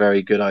that's a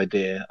very good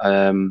idea.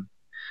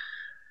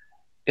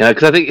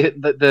 Because I think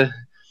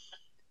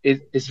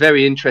it's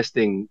very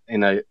interesting.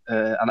 And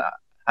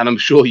I'm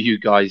sure you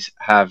guys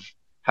have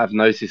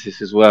noticed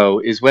this as well.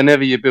 Is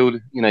whenever you build,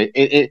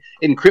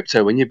 in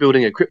crypto, when you're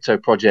building a crypto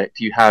project,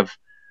 you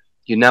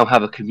now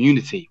have a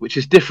community, which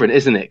is different,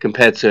 isn't it,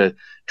 compared to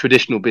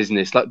traditional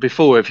business? Like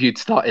before, if you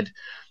started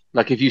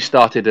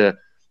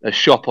a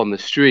shop on the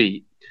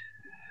street,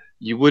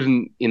 you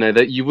wouldn't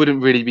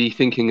really be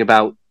thinking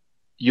about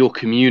your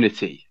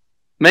community.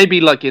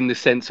 Maybe like in the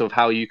sense of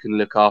how you can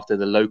look after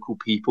the local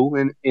people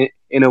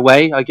in a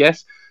way, I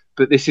guess.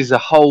 But this is a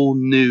whole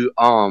new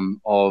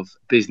arm of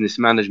business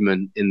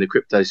management in the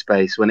crypto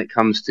space when it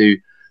comes to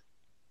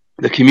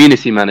the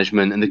community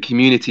management and the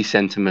community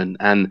sentiment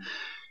and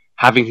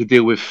having to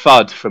deal with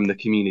FUD from the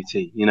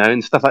community,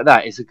 and stuff like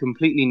that. It's a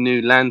completely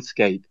new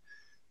landscape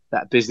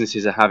that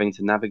businesses are having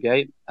to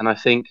navigate. And I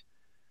think,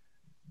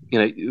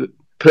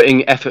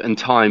 putting effort and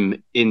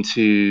time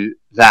into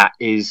that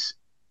is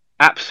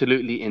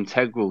absolutely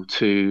integral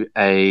to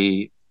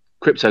a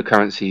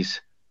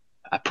cryptocurrency's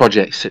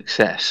project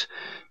success.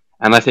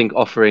 And I think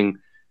offering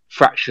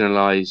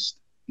fractionalized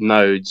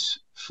nodes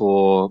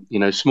for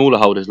smaller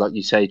holders, like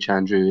you say,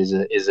 Chandru,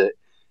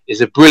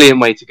 is a brilliant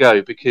way to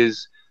go,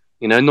 because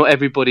not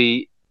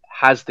everybody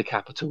has the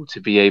capital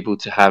to be able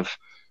to have,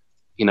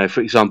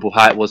 for example,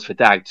 how it was for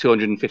DAG,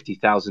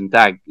 250,000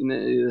 DAG.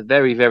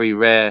 Very, very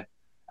rare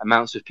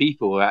amounts of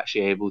people are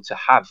actually able to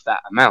have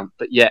that amount,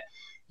 but yet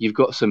you've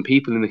got some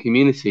people in the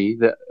community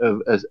that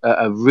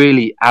are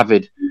really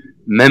avid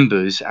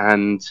members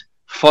and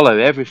follow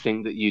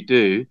everything that you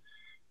do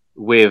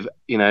with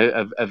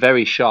a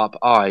very sharp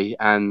eye,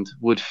 and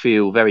would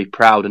feel very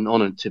proud and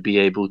honored to be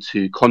able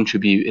to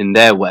contribute in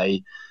their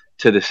way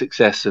to the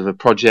success of a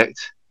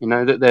project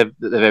that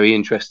they're very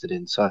interested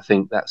in. So I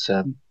think that's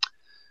a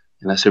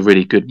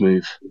really good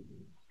move.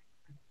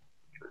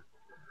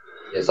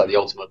 Yeah, it's like the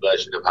ultimate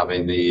version of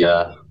having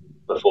the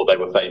Before They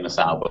Were Famous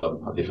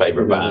album of your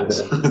favourite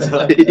bands.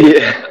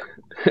 Yeah.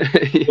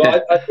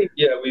 Well, I think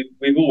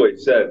we've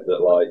always said that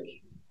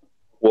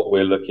what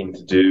we're looking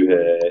to do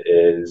here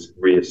is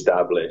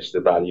re-establish the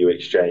value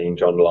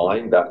exchange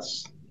online.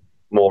 That's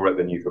more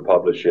revenue for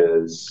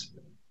publishers,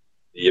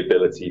 the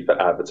ability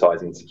for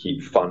advertising to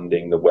keep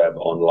funding the web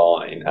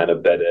online, and a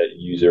better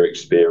user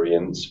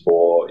experience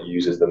for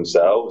users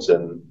themselves.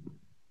 And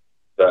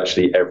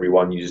virtually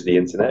everyone uses the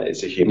internet.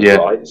 It's a human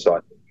right. So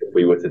I think if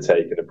we were to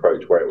take an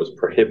approach where it was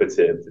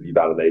prohibitive to be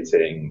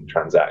validating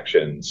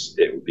transactions,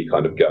 it would be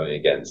kind of going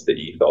against the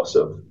ethos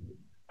of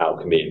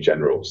Alchemy in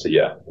general. So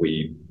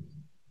we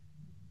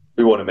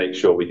want to make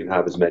sure we can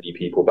have as many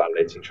people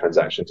validating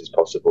transactions as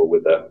possible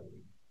with a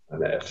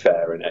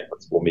fair and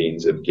equitable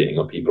means of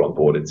getting people on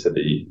board into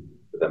the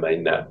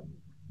main net.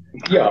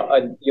 Yeah,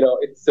 and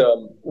it's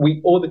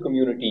we owe the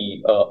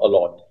community a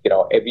lot.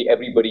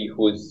 Everybody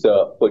who's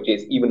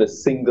purchased even a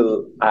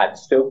single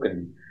ads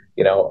token,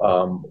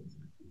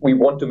 we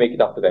want to make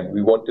it up to them.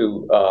 We want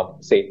to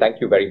say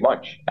thank you very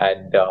much,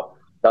 and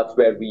that's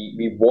where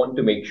we want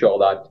to make sure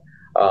that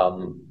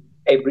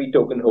every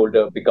token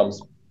holder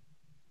becomes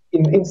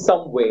in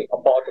some way a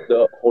part of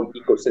the whole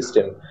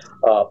ecosystem.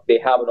 They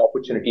have an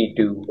opportunity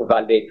to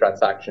validate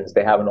transactions.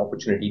 They have an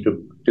opportunity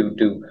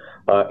to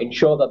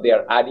ensure that they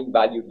are adding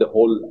value to the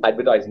whole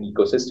advertising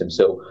ecosystem.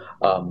 So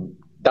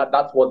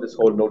that's what this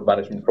whole node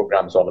management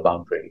program is all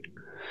about, really.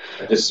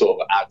 And just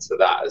sort of add to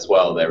that as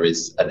well, there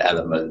is an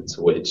element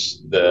which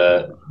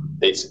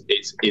it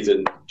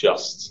isn't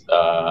just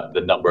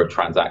the number of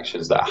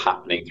transactions that are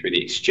happening through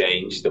the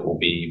exchange that will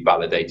be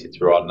validated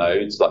through our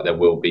nodes. Like there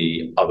will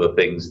be other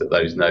things that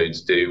those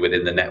nodes do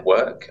within the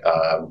network,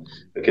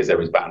 because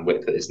there is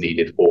bandwidth that is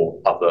needed for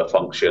other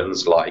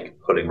functions like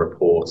pulling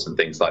reports and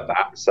things like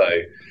that. So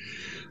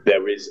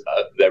there is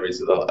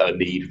a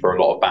need for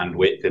a lot of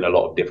bandwidth in a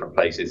lot of different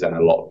places and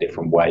a lot of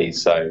different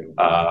ways. So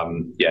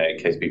in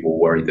case people were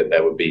worried that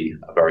there would be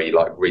a very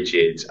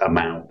rigid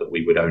amount that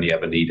we would only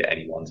ever need at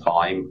any one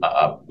time,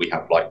 we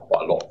have quite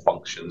a lot of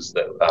functions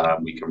that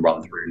we can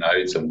run through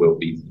nodes, and we'll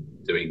be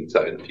doing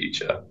so in the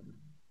future.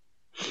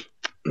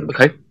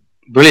 Okay,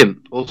 brilliant,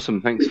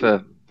 awesome. Thanks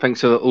for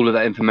all of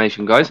that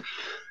information, guys.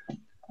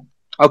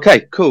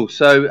 Okay, cool.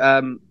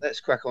 So let's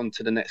crack on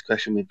to the next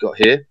question we've got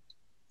here.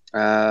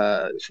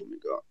 Which one we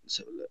got? Let's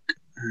have a look.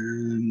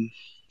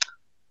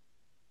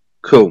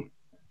 Cool.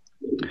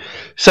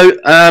 So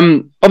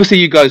obviously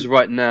you guys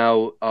right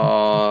now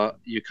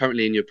you're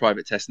currently in your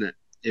private testnet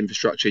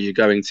infrastructure. You're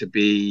going to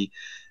be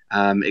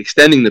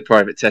extending the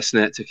private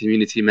testnet to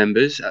community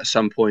members at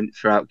some point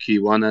throughout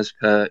Q1 as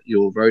per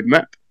your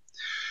roadmap.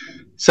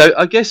 So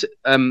I guess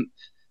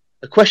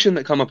a question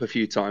that come up a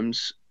few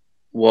times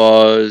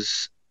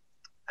was,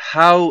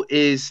 how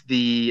is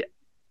the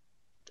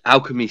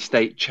Alchemy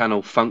State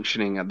channel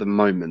functioning at the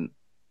moment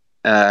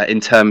in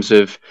terms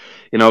of,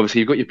 obviously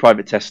you've got your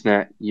private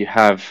testnet, you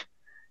have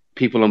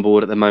people on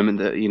board at the moment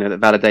that, that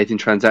validating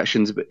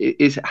transactions, but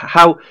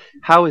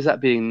how is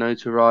that being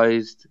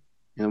notarized?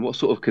 What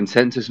sort of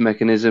consensus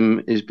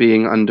mechanism is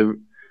being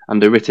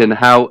underwritten?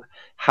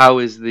 How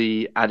is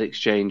the ad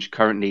exchange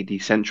currently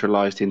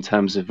decentralized in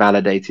terms of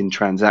validating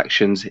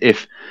transactions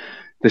if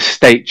the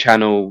state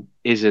channel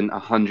isn't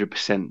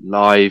 100%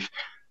 live?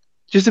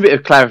 Just a bit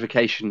of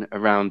clarification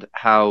around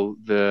how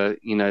the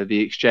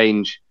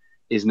exchange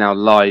is now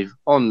live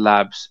on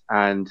labs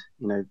and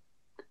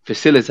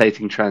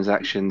facilitating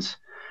transactions.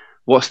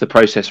 What's the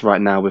process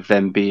right now with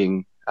them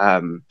being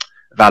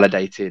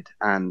validated,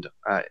 and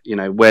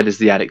where does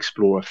the Ad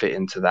Explorer fit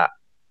into that?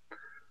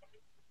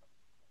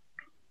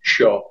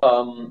 Sure.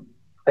 I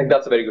think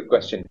that's a very good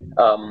question.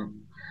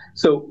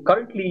 So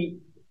currently,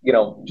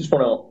 just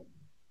want to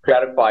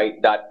clarify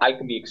that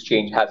Alchemy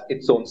Exchange has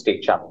its own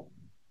state channel.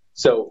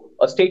 So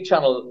a state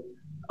channel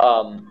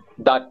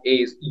that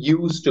is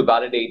used to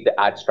validate the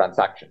ads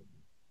transaction.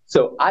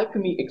 So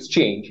Alchemy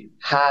Exchange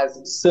has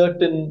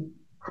certain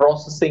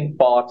processing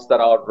parts that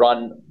are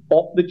run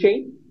off the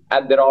chain,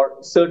 and there are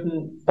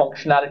certain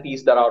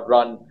functionalities that are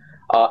run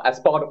as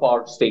part of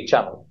our state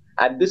channel.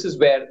 And this is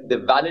where the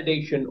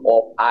validation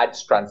of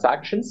ads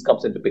transactions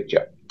comes into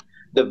picture.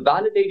 The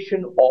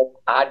validation of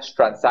ads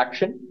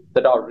transaction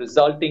that are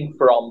resulting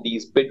from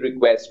these bid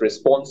request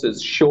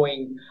responses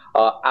showing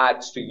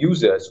ads to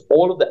users,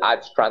 all of the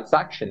ads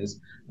transactions,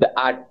 the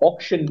ad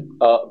auction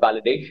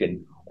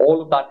validation,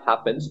 all of that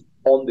happens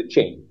on the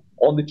chain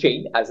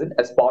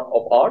as part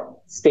of our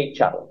state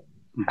channel.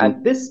 Mm-hmm.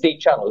 And this state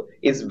channel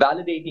is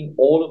validating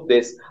all of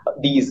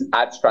these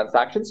ads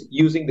transactions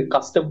using the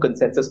custom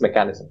consensus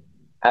mechanism.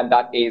 And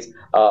that is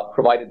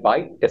provided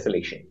by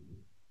Tessellation.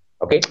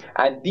 Okay,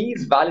 and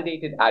these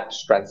validated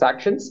ads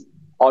transactions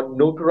are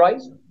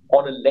notarized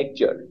on a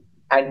ledger.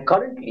 And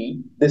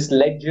currently, this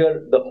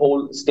ledger, the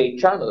whole state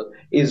channel,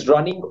 is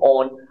running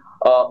on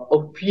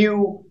a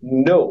few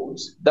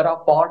nodes that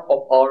are part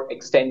of our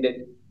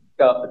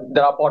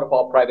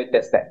private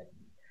testnet,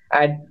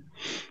 and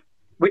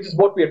which is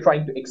what we are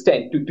trying to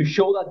extend to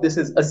show that this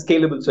is a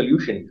scalable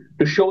solution,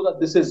 to show that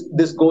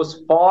this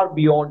goes far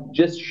beyond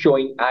just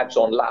showing ads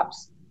on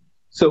labs.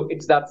 So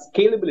it's that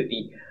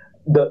scalability.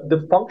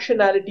 The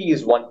functionality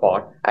is one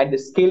part, and the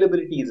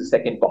scalability is the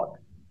second part.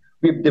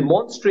 We've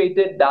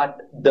demonstrated that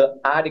the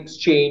ad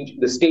exchange,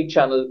 the state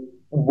channel,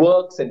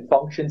 works and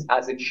functions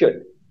as it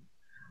should.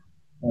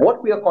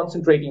 What we are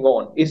concentrating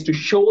on is to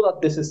show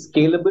that this is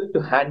scalable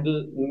to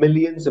handle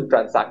millions of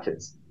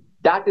transactions.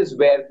 That is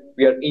where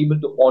we are able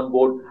to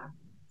onboard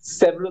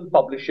several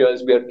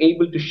publishers. We are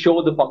able to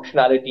show the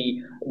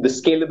functionality, the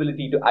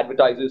scalability to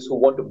advertisers who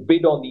want to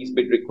bid on these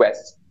bid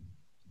requests.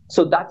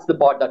 So that's the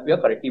part that we are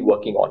currently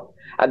working on.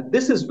 And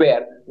this is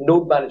where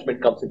node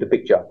management comes into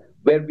picture,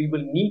 where we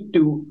will need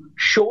to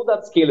show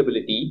that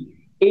scalability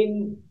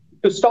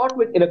to start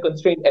with in a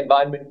constrained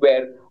environment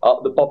where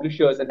the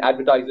publishers and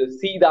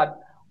advertisers see that,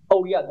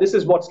 oh yeah, this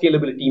is what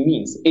scalability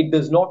means. It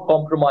does not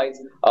compromise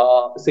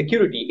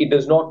security. It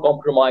does not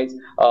compromise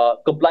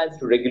compliance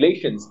to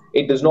regulations.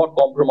 It does not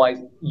compromise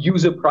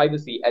user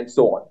privacy and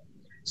so on.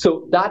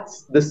 So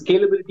that's the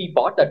scalability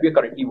part that we are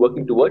currently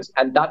working towards,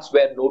 and that's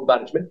where node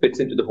management fits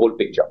into the whole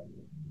picture.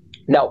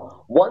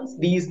 Now, once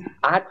these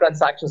ad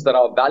transactions that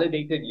are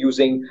validated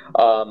using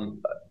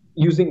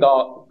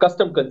our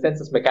custom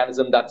consensus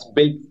mechanism that's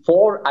built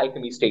for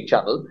Alchemy State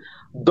Channel,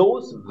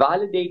 those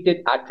validated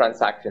ad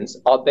transactions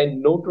are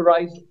then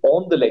notarized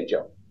on the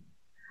ledger,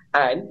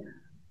 and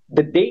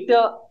the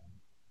data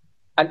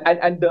and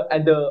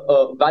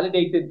the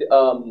validated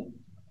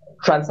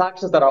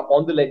transactions that are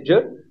on the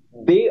ledger,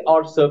 they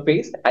are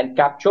surfaced and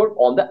captured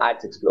on the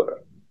Ads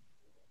Explorer,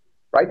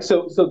 right?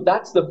 So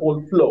that's the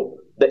whole flow.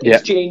 The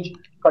exchange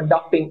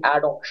conducting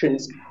ad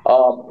auctions,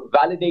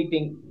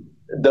 validating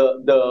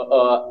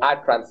the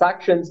ad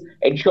transactions,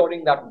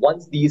 ensuring that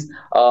once these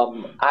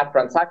ad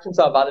transactions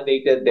are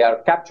validated, they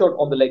are captured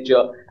on the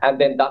ledger, and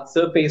then that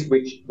surface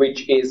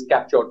which is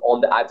captured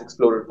on the Ads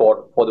Explorer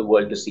for the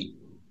world to see.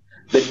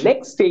 The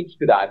next stage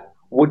to that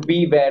would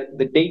be where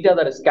the data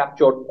that is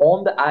captured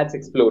on the Ads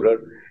Explorer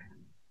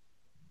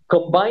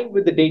combined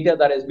with the data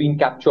that has been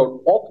captured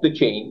off the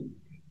chain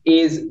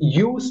is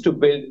used to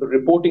build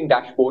reporting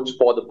dashboards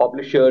for the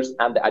publishers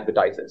and the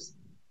advertisers.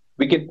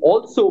 We can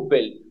also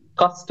build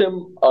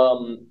custom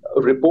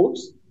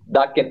reports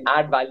that can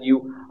add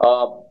value,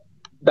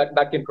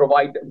 that can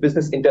provide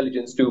business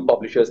intelligence to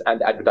publishers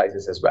and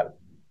advertisers as well.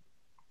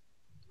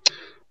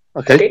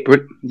 Okay.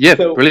 Yeah,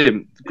 so,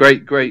 brilliant.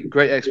 Great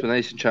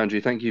explanation,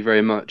 Chandru. Thank you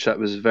very much. That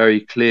was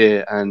very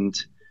clear and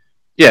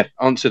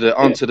answered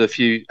a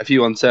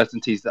few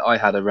uncertainties that I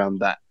had around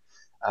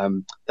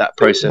that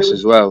process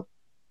as well.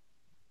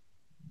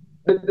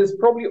 There's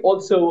probably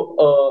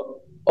also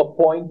a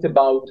point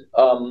about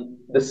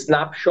the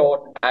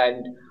snapshot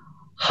and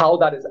how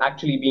that is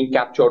actually being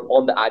captured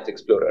on the Ads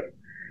Explorer.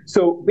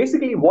 So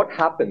basically what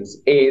happens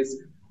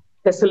is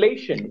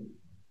Tessellation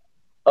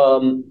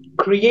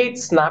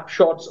creates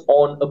snapshots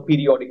on a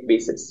periodic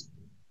basis.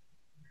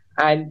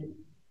 And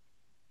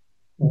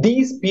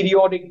these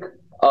periodic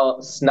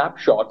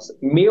snapshots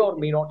may or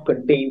may not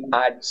contain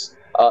ads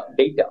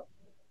data.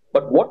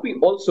 But what we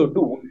also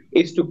do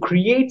is to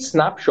create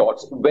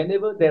snapshots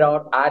whenever there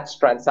are ads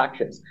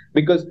transactions,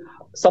 because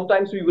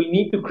sometimes we will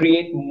need to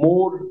create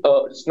more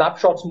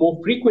snapshots more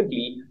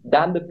frequently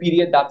than the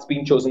period that's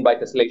been chosen by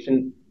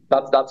Tessellation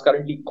that's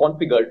currently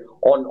configured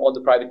on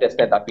the private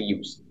testnet that we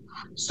use.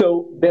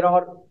 So there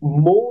are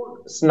more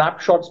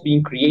snapshots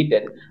being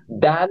created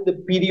than the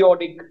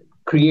periodic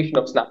creation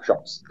of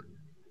snapshots.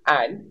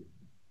 And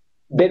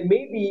there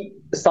may be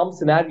some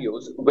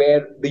scenarios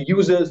where the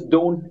users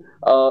don't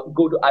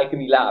go to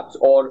Alchemy Labs,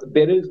 or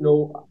there is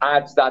no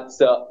ads there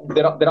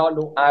are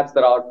no ads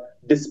that are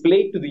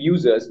displayed to the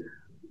users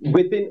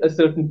within a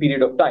certain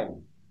period of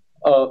time.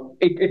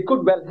 It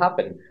could well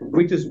happen,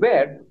 which is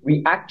where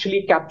we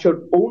actually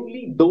capture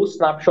only those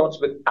snapshots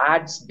with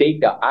ads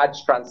data,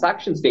 ads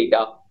transactions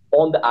data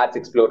on the Ads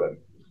Explorer.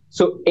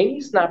 So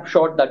any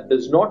snapshot that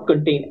does not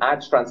contain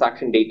ads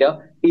transaction data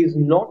is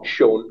not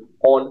shown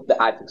on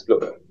the Ads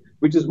Explorer,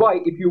 which is why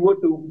if you were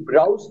to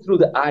browse through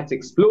the Ads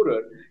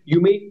Explorer,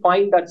 you may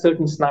find that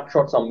certain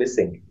snapshots are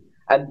missing.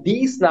 And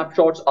these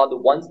snapshots are the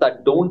ones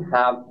that don't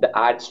have the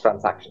ads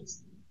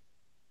transactions.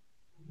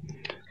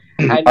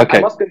 And I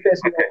must confess,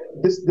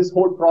 this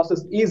whole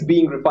process is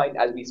being refined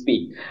as we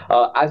speak.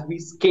 As we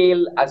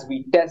scale, as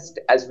we test,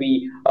 as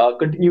we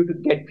continue to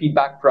get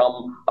feedback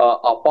from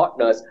our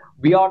partners,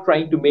 we are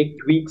trying to make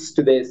tweaks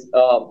to this,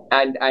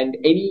 and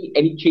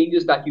any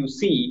changes that you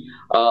see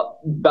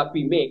that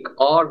we make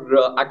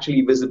are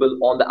actually visible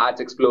on the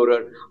Ads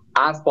Explorer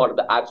as part of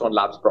the Ads on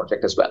Labs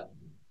project as well.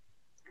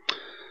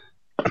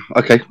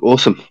 Okay,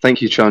 awesome.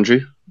 Thank you,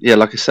 Chandru. Yeah,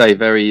 like I say,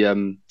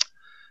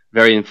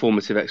 very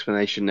informative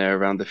explanation there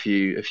around a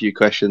few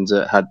questions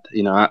that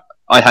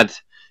I had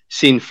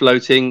seen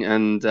floating,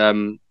 and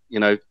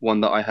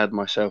one that I had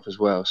myself as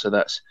well. So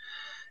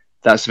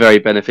that's very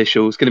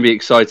beneficial. It's going to be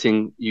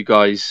exciting, you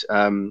guys,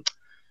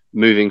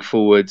 moving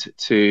forward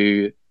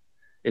to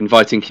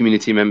inviting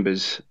community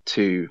members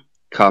to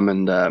come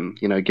and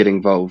get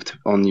involved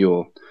on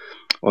your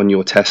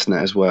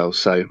testnet as well.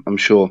 So I'm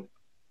sure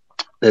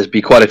there's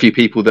be quite a few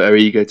people that are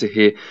eager to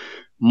hear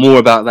more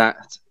about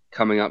that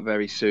coming up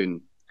very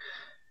soon.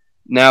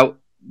 Now,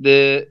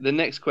 the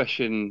next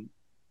question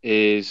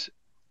is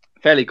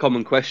a fairly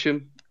common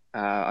question.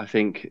 I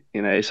think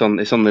it's on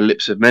the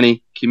lips of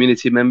many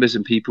community members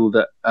and people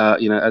that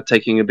are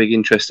taking a big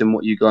interest in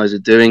what you guys are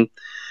doing.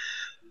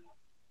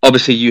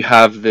 Obviously, you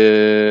have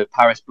the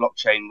Paris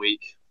Blockchain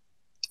Week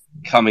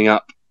coming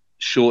up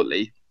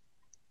shortly,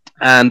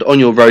 and on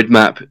your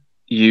roadmap,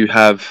 you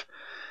have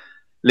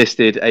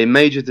listed a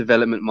major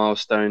development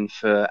milestone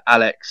for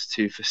Alex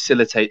to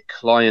facilitate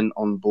client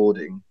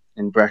onboarding.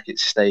 In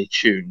brackets, stay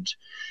tuned.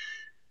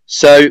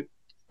 So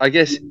I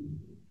guess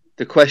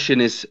the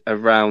question is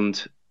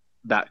around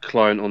that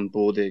client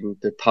onboarding,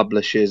 the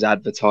publishers,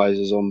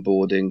 advertisers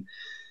onboarding,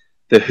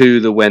 the who,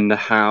 the when, the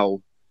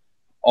how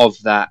of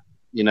that.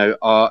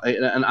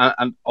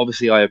 And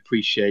obviously I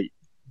appreciate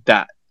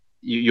that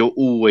you're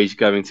always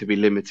going to be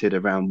limited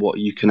around what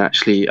you can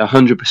actually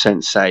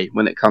 100% say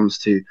when it comes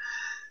to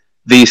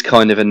these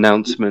kind of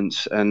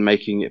announcements and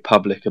making it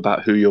public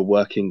about who you're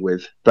working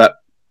with. But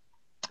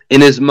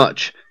in as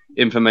much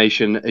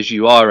information as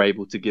you are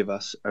able to give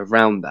us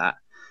around that,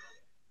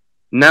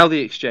 now the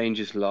exchange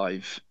is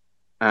live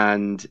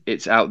and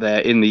it's out there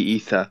in the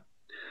ether,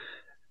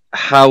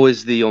 how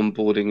is the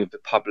onboarding of the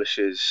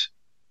publishers,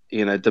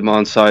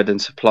 demand side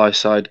and supply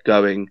side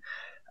going?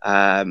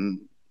 Are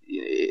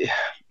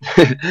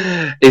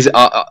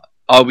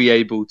we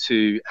able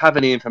to have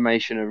any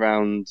information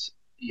around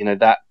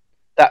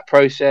that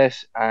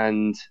process,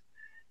 and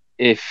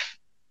if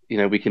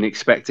we can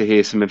expect to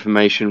hear some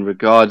information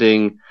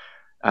regarding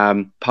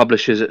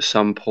publishers at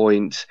some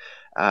point,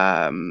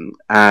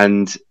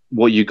 and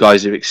what you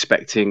guys are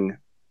expecting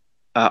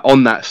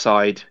on that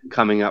side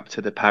coming up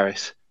to the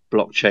Paris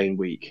Blockchain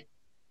Week?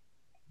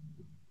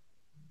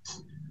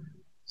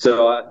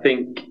 So I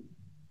think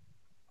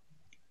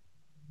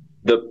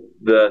the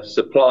The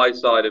supply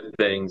side of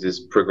things is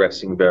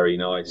progressing very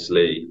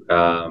nicely.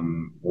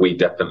 We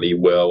definitely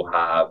will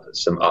have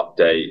some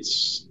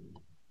updates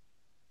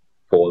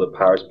for the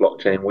Paris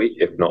Blockchain Week,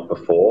 if not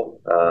before.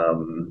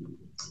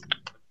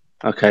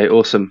 Okay,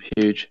 awesome,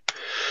 huge.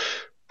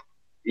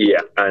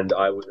 Yeah, and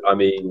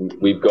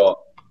we've got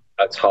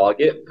a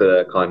target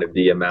for kind of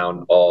the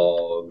amount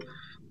of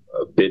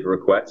bid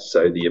requests,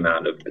 so the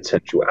amount of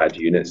potential ad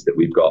units that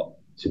we've got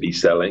to be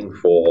selling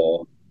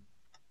for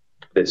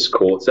this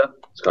quarter.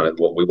 It's kind of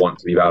what we want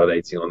to be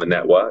validating on the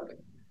network.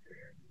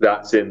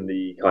 That's in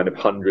the kind of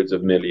hundreds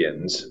of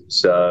millions.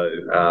 So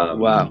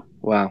wow.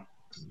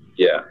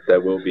 Yeah, there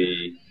will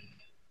be.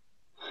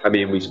 I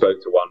mean, we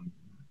spoke to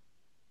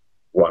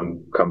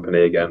one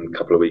company again a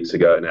couple of weeks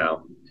ago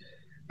now.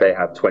 They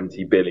have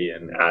 20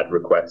 billion ad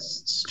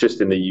requests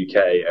just in the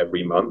UK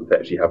every month. They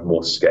actually have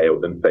more scale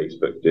than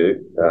Facebook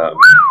do.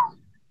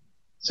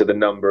 So the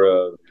number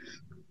of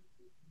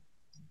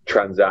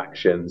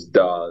transactions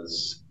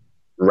does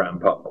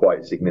ramp up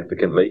quite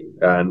significantly.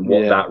 And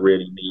what that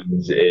really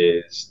means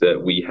is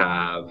that we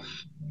have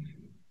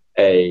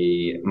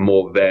a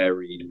more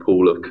varied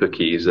pool of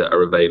cookies that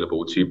are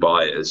available to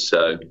buyers.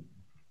 So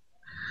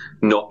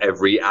not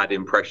every ad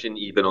impression,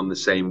 even on the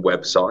same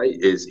website,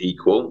 is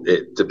equal.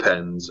 It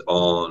depends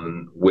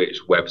on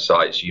which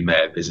websites you may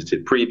have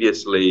visited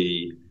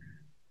previously,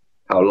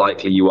 how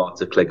likely you are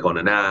to click on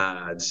an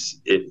ad,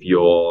 if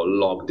you're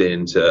logged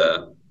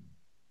into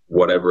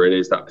whatever it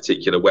is, that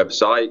particular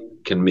website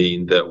can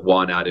mean that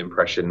one ad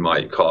impression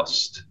might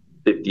cost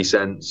 50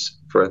 cents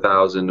for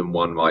 1,000 and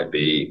one might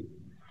be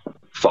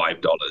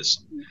 $5.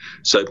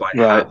 So by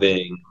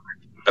having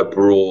a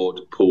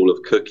broad pool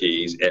of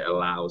cookies, it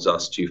allows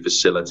us to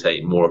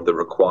facilitate more of the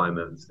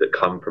requirements that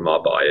come from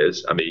our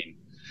buyers. I mean,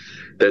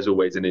 there's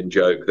always an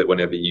in-joke that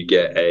whenever you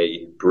get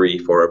a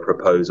brief or a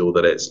proposal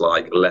that it's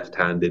like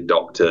left-handed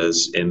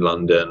doctors in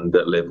London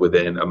that live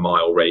within a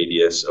mile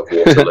radius of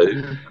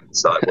Waterloo.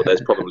 It's like, well,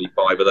 there's probably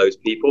 5 of those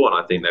people, and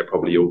I think they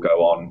probably all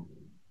go on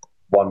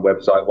one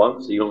website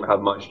once, so you don't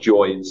have much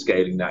joy in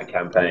scaling that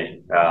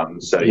campaign.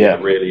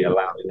 Really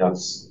allowing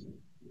us,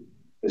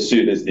 as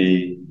soon as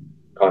the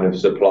kind of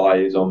supply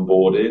is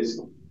onboarded,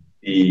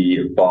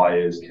 the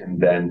buyers can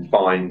then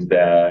find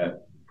their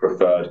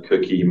preferred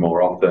cookie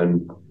more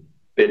often,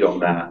 bid on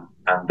that,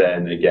 and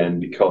then again,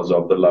 because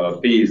of the lower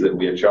fees that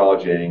we are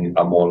charging,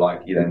 are more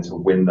likely then to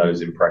win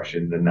those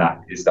impressions, and that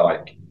is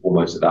like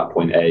almost at that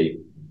point a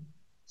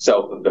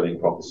self-fulfilling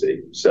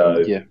prophecy.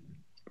 So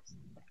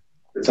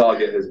the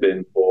target has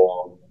been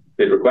for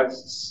bid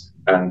requests,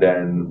 and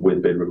then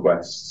with bid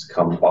requests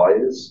come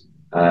buyers.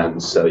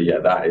 And so,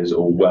 that is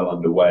all well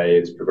underway.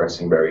 It's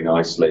progressing very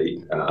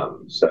nicely.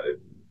 Your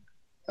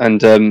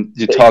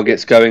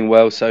target's going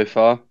well so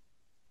far?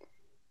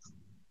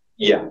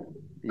 Yeah,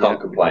 can't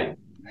complain.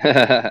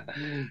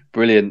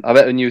 Brilliant. I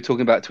bet when you were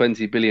talking about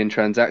 20 billion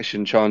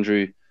transaction,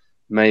 Chandru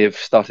may have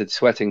started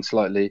sweating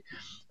slightly.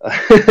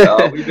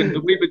 We've been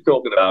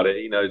talking about it.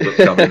 He knows what's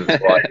coming.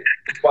 That's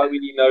why we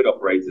need node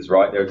operators,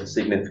 right? There's a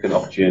significant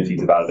opportunity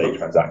to validate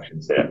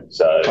transactions here.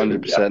 So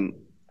 100%.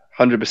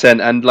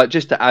 100%. And like,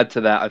 just to add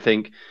to that, I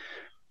think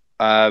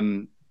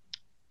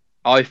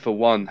I, for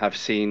one, have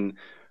seen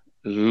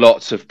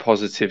lots of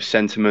positive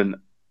sentiment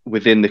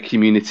within the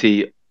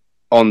community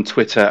on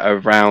Twitter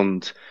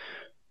around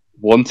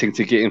wanting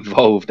to get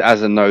involved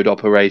as a node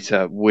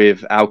operator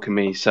with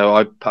Alchemy. So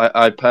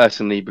I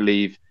personally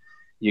believe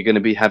you're going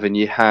to be having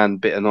your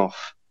hand bitten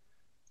off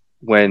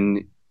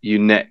when you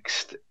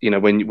next,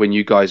 when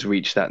you guys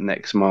reach that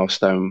next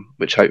milestone,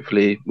 which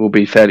hopefully will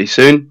be fairly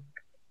soon.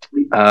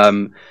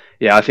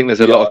 I think there's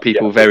a lot of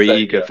people very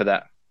eager for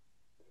that.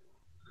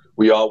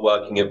 We are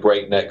working at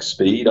breakneck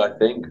speed, I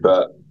think,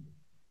 but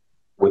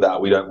with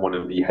that, we don't want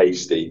to be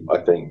hasty, I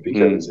think,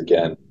 because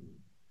again,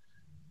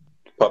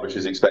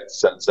 publishers expect a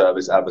certain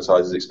service,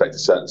 advertisers expect a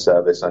certain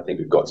service. I think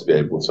we've got to be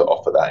able to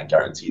offer that and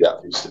guarantee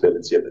that through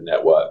stability of the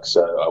network.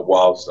 So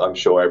whilst I'm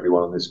sure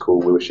everyone on this call,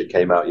 we wish it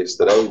came out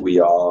yesterday, we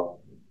are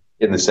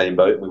in the same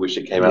boat. We wish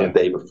it came out the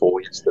day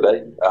before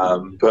yesterday,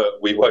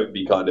 but we won't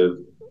be kind of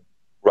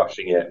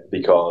rushing it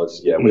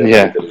because we're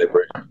very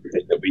deliberate in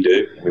everything that we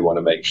do. We want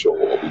to make sure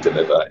what we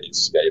deliver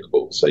is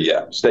scalable. So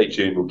stay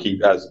tuned. We'll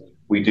keep, as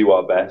we do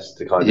our best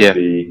to kind of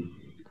be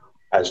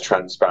as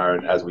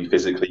transparent as we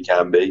physically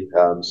can be.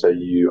 So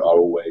you are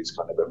always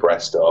kind of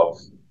abreast of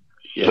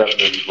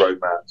development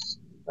roadmaps,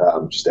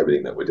 just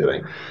everything that we're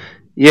doing.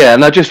 Yeah,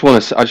 and I just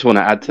want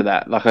to add to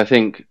that. Like, I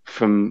think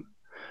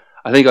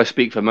I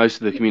speak for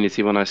most of the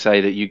community when I say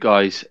that you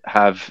guys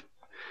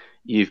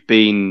you've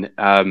been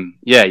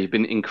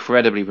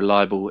incredibly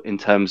reliable in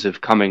terms of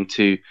coming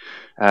to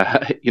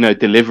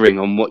delivering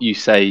on what you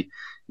say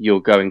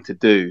you're going to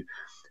do.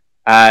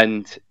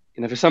 And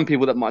for some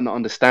people that might not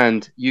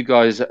understand, you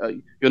guys,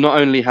 you're not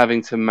only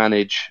having to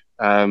manage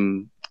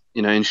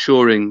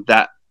ensuring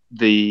that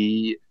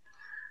the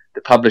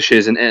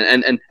publishers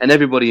and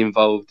everybody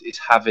involved is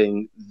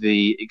having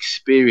the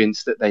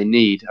experience that they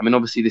need. I mean,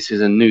 obviously this is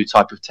a new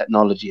type of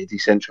technology, a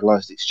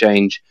decentralized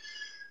exchange.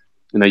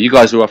 you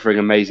guys are offering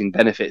amazing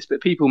benefits,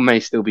 but people may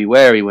still be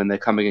wary when they're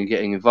coming and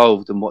getting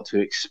involved and what to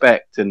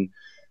expect. And,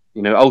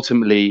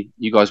 ultimately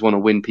you guys want to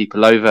win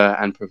people over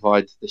and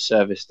provide the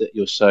service that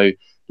you're so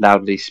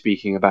loudly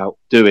speaking about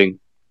doing.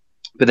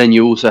 But then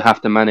you also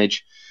have to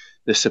manage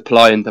the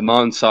supply and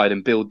demand side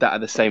and build that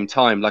at the same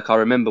time. Like I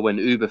remember when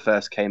Uber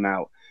first came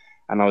out,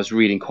 and I was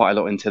reading quite a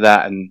lot into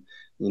that, and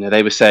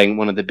they were saying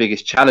one of the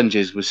biggest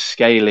challenges was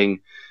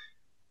scaling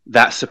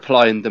that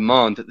supply and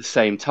demand at the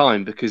same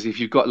time, because if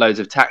you've got loads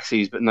of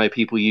taxis but no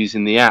people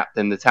using the app,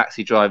 then the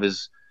taxi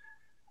drivers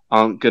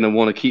aren't going to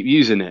want to keep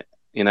using it,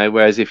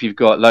 whereas if you've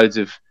got loads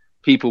of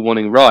people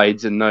wanting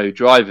rides and no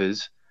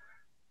drivers,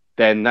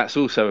 then that's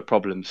also a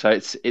problem. So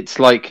it's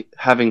like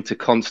having to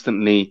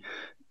constantly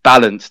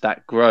balance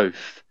that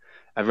growth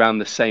around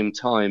the same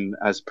time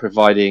as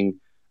providing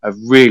a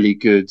really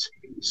good,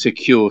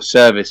 secure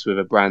service with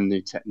a brand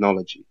new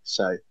technology.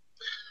 So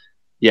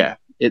yeah,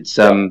 it's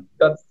no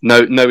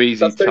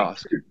easy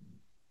task.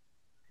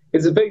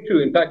 It's very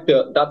true. In fact,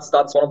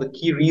 that's one of the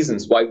key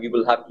reasons why we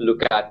will have to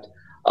look at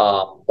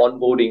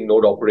onboarding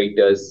node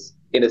operators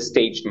in a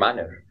staged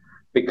manner,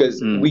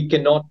 because we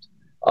cannot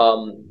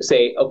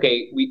say,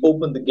 okay, we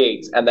open the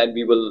gates and then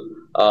we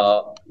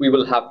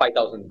will have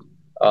 5,000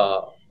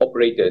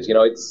 operators.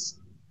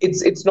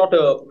 It's not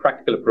a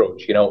practical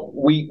approach.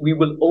 We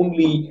will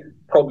only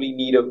probably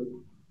need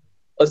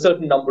a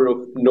certain number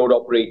of node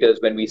operators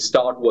when we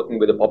start working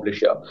with a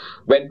publisher.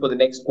 When for the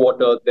next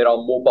quarter there are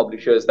more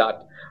publishers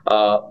that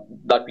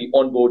we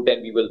onboard,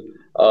 then we will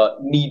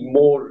need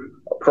more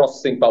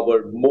processing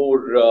power,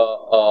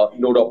 more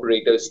node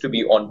operators to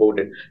be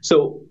onboarded.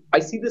 So I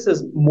see this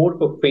as more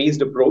of a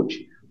phased approach,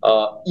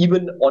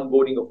 even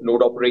onboarding of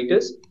node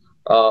operators,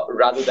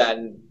 rather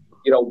than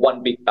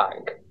one big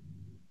bang.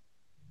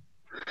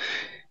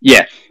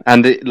 Yeah,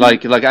 and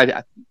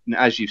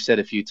as you've said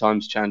a few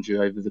times, Chandru,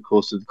 over the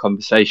course of the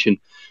conversation,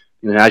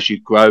 as you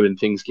grow and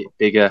things get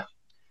bigger,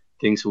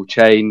 things will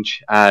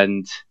change,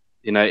 and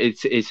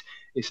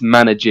it's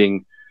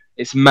managing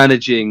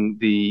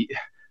the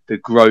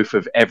growth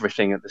of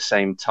everything at the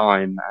same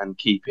time and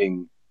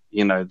keeping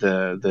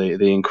the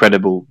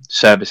incredible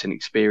service and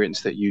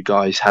experience that you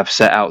guys have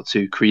set out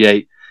to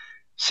create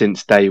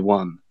since day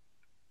one.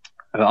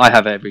 I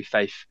have every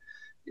faith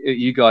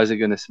you guys are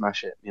going to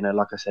smash it.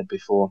 Like I said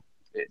before,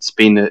 it's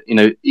been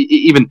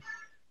even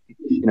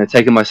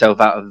taking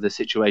myself out of the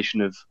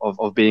situation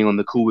of being on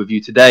the call with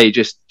you today,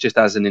 just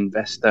as an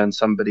investor and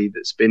somebody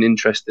that's been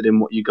interested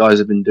in what you guys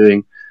have been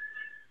doing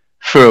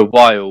for a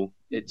while.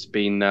 It's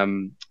been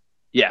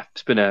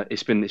it's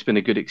been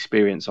a good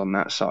experience on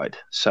that side.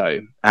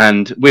 So,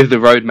 and with the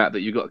roadmap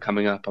that you got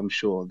coming up, I'm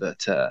sure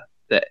that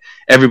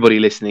everybody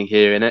listening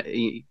here, and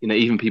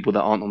even people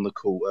that aren't on the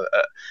call,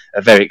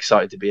 are very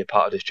excited to be a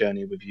part of this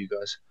journey with you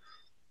guys.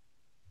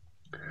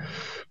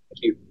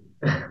 Thank you.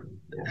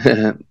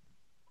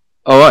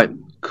 All right,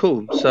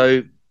 cool.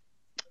 So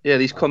yeah,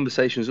 these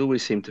conversations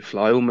always seem to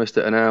fly, almost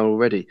at an hour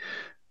already.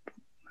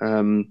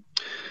 Cool.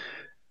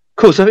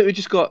 So I think we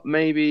just got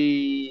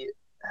maybe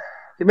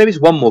it's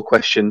one more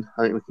question.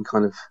 I think we can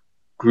kind of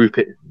group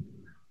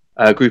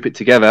it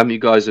together. You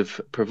guys have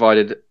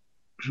provided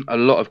a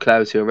lot of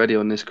clarity already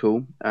on this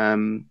call,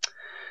 and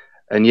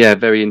yeah,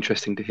 very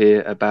interesting to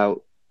hear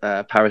about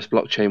Paris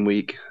Blockchain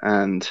Week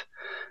and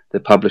the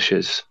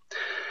publishers.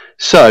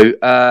 So,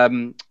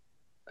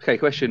 okay,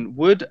 question: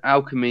 would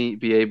Alchemy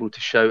be able to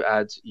show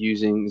ads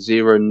using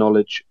zero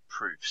knowledge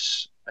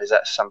proofs? Is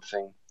that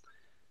something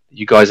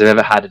you guys have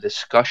ever had a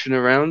discussion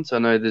around? I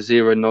know the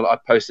zero knowledge. I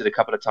posted a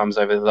couple of times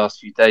over the last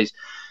few days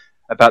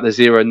about the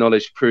zero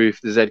knowledge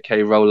proof, the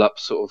ZK roll-up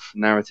sort of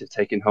narrative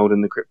taking hold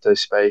in the crypto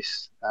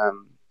space.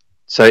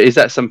 So is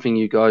that something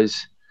you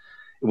guys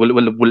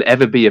will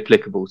ever be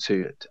applicable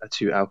to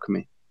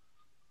Alchemy?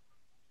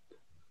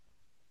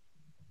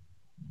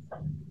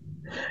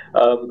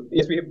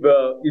 Yes,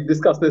 we've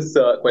discussed this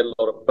quite a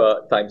lot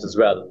of times as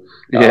well,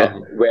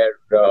 where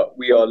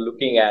we are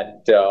looking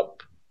at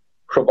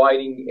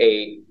providing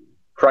a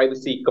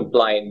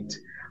privacy-compliant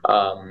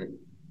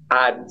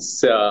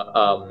ads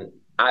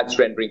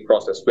rendering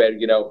process, where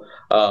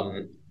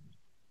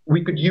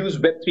we could use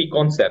Web3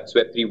 concepts,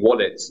 Web3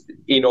 wallets,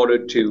 in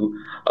order to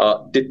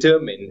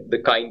determine the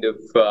kind of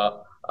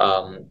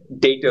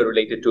data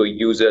related to a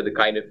user, the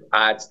kind of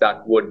ads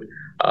that would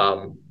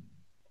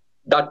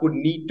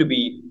need to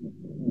be,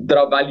 that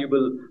are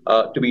valuable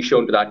to be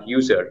shown to that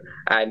user.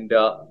 And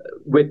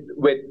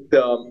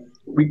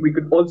we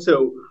could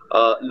also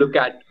look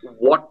at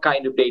what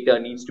kind of data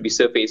needs to be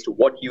surfaced to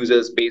what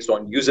users based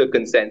on user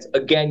consents.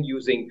 Again,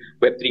 using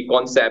Web3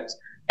 concepts,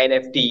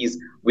 NFTs,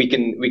 we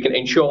can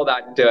ensure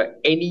that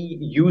any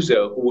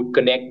user who would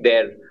connect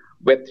their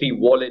Web3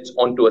 wallets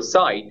onto a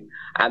site,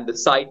 and the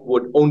site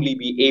would only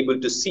be able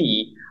to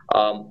see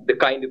the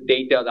kind of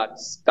data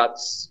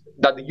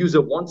that the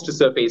user wants to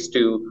surface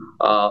to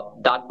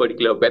that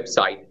particular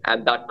website,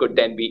 and that could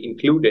then be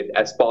included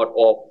as part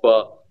of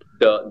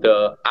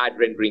the ad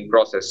rendering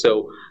process.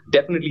 So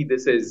definitely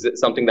this is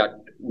something that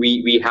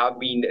we have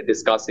been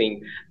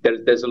discussing.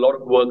 There's a lot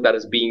of work that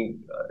is being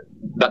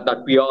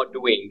that we are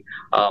doing.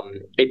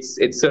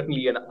 It's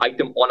certainly an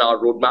item on our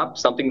roadmap,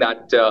 something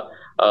that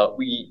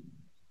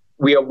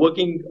we are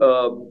working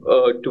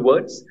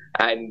towards,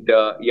 and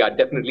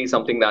definitely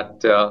something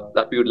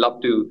that we would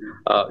love to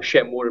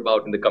share more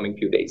about in the coming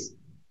few days.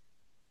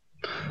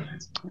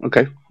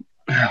 Okay,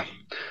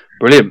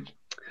 brilliant,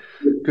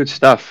 good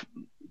stuff.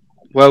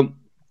 Well,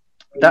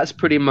 that's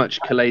pretty much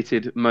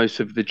collated most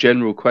of the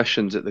general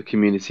questions that the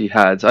community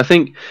had. I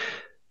think,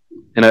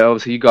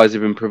 obviously you guys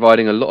have been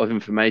providing a lot of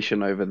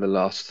information over the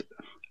last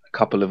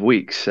couple of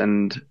weeks,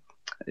 and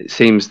it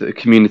seems that the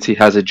community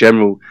has a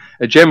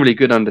generally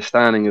good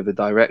understanding of the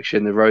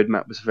direction. The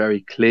roadmap was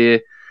very clear.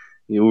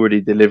 You're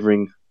already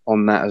delivering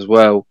on that as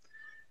well.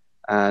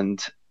 And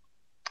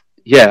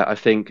yeah, I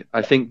think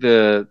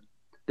the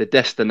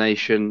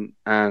destination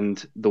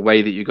and the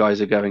way that you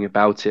guys are going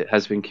about it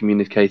has been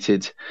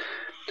communicated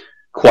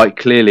quite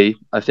clearly.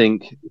 I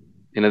think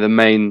the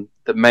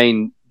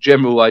main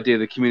general idea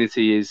of the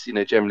community is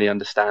generally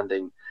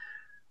understanding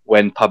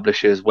when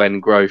publishers, when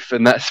growth,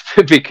 and that's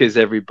because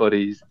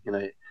everybody's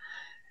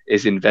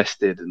is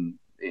invested, and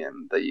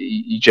that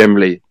you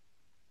generally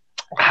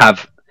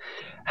have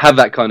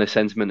that kind of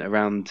sentiment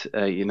around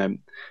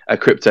a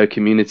crypto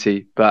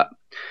community. But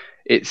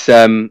it's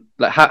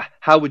like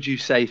how would you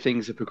say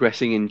things are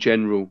progressing in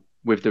general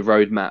with the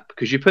roadmap?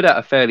 Because you put out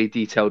a fairly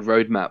detailed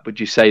roadmap. Would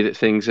you say that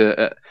things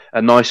are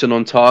nice and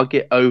on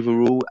target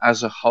overall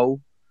as a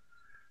whole?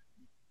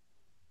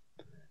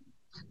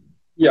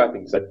 Yeah, I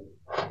think so.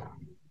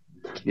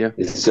 Yeah,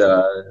 it's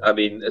I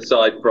mean,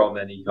 aside from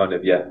any kind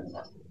of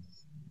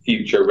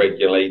future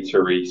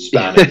regulatory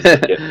spanners,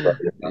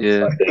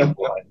 yeah. I think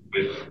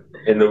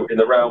in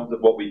the realms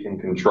of what we can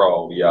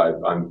control,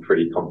 I'm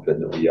pretty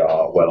confident that we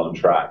are well on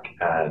track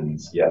and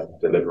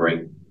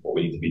delivering what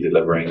we need to be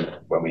delivering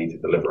when we need to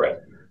deliver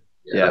it.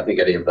 I think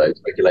any of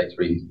those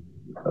regulatory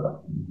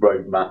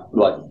roadmap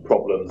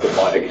problems that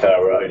might occur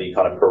are only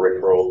kind of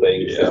peripheral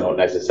things. They're not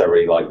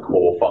necessarily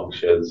core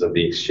functions of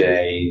the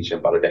exchange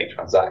and validating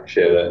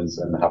transactions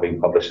and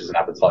having publishers and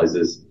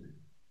advertisers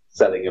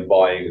selling and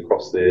buying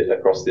across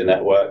the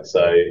network.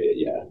 So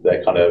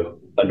they're kind of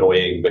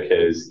annoying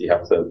because you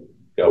have to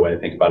go away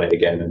and think about it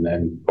again and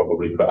then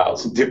probably put out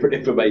some different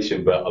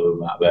information. But other than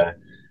that,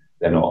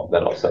 they're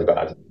not so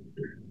bad.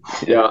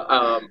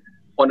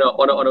 On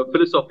a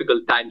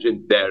philosophical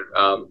tangent there,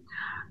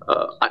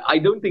 I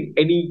don't think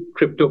any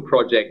crypto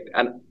project,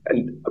 and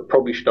I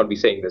probably should not be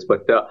saying this,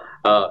 but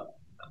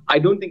I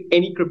don't think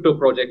any crypto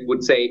project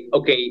would say,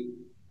 okay,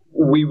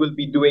 we will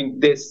be doing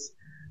this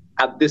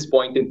at this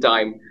point in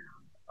time.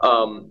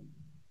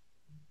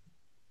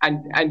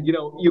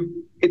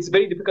 It's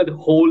very difficult to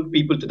hold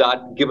people to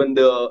that, given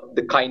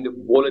the kind of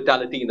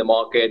volatility in the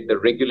market, the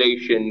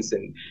regulations,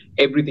 and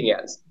everything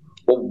else.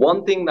 But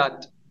one thing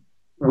that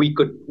we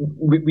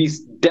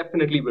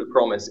definitely will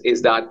promise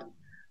is that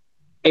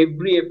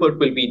every effort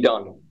will be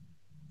done.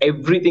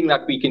 Everything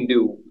that we can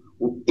do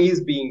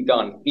is being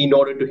done in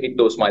order to hit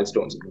those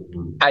milestones,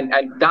 and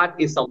that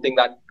is something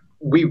that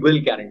we will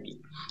guarantee.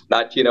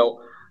 That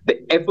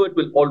the effort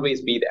will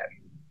always be there.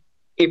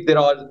 If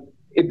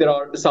there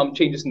are some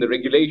changes in the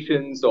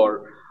regulations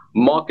or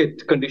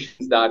market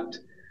conditions that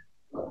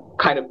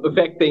kind of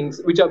affect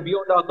things which are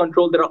beyond our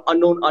control, there are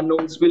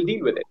unknowns. We'll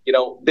deal with it.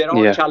 There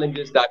are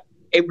challenges that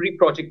every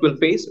project will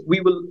face. We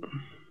will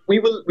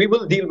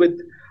deal with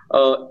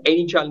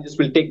any challenges.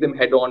 We'll take them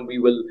head on. We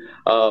will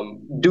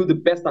do the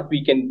best that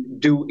we can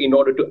do in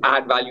order to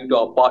add value to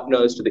our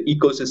partners, to the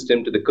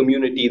ecosystem, to the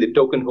community, the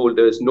token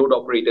holders, node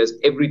operators.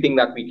 Everything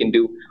that we can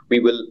do, we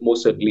will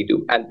most certainly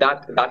do, and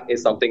that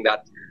is something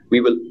that we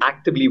will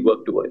actively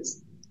work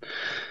towards.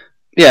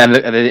 Yeah, and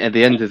at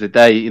the end of the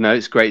day,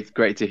 it's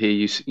great to hear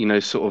you,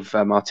 sort of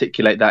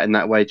articulate that in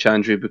that way,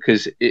 Chandru,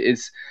 because it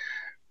is,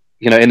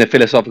 in a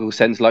philosophical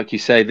sense, like you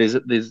say,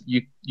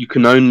 you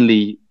can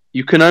only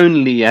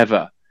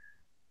ever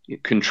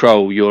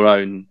control your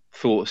own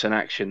thoughts and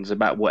actions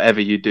about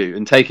whatever you do,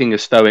 and taking a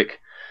stoic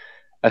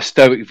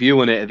view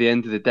on it at the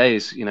end of the day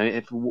is,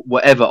 if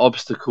whatever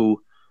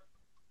obstacle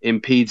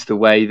impedes the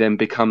way then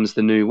becomes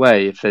the new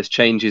way. If there's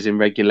changes in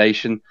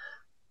regulation,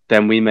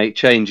 then we make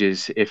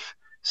changes. If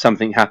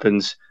something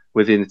happens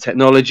within the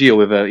technology or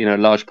with a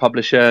large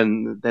publisher,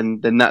 and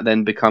then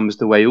that becomes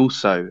the way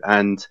also.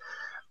 And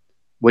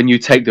when you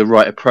take the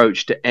right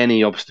approach to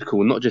any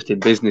obstacle, not just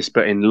in business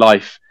but in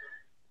life,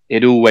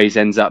 it always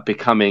ends up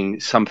becoming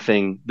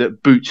something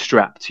that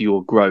bootstrapped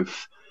your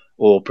growth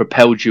or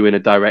propelled you in a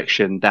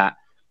direction that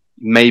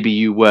maybe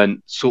you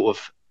weren't sort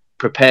of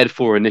prepared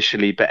for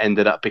initially, but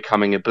ended up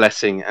becoming a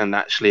blessing and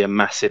actually a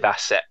massive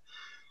asset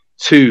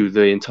to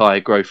the entire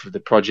growth of the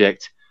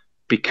project,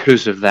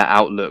 because of that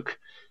outlook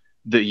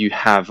that you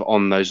have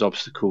on those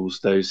obstacles,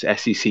 those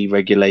SEC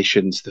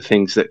regulations, the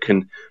things that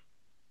can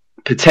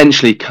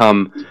potentially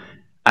come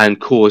and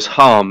cause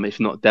harm if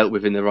not dealt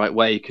with in the right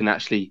way, can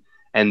actually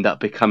end up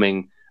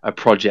becoming a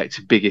project's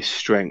biggest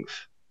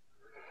strength.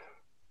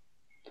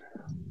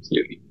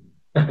 Absolutely.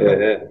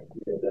 Yeah,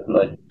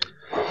 definitely.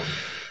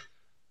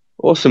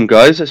 Awesome,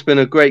 guys. It's been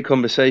a great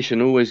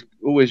conversation. Always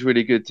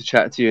really good to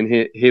chat to you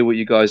and hear what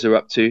you guys are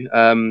up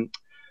to.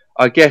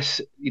 I guess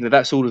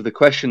that's all of the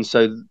questions.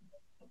 So,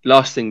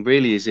 last thing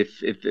really is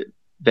if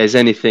there's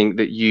anything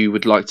that you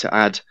would like to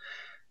add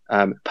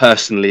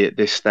personally at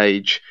this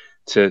stage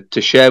to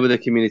share with the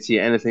community,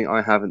 anything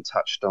I haven't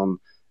touched on,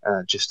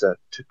 just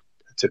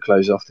to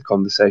close off the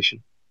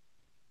conversation.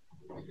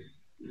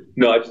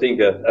 No, I just think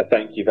a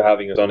thank you for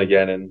having us on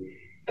again, and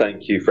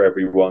thank you for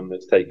everyone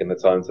that's taken the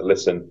time to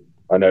listen.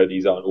 I know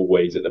these aren't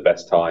always at the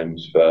best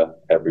times for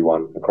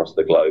everyone across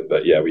the globe,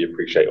 but yeah, we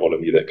appreciate all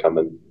of you that come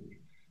and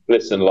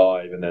listen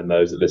live, and then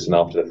those that listen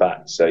after the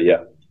fact. So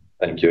yeah,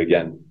 thank you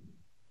again.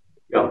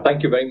 Yeah,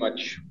 thank you very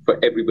much for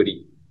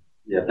everybody.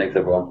 Yeah, thanks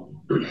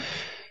everyone.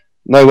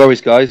 No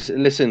worries, guys.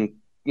 Listen,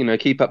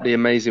 keep up the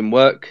amazing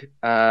work.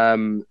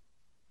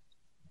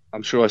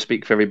 I'm sure I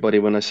speak for everybody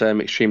when I say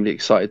I'm extremely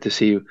excited to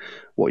see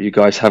what you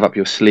guys have up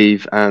your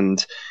sleeve,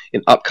 and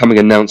in upcoming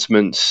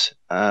announcements.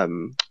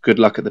 Good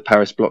luck at the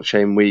Paris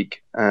Blockchain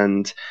Week,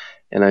 and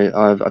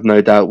I've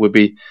no doubt we'll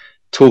be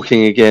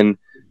talking again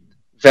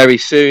very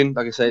soon.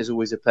 Like I say, it's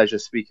always a pleasure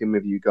speaking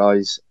with you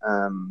guys,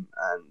 and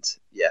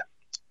yeah,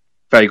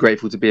 very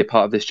grateful to be a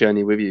part of this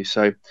journey with you.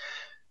 So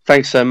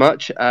thanks so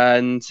much,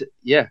 and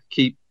yeah,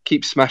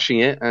 keep smashing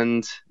it,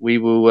 and we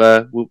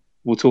will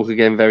we'll talk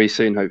again very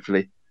soon,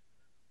 hopefully.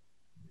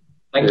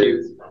 Thank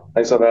you.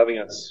 Thanks for having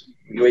us.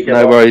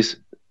 No worries.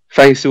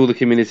 Thanks to all the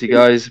community,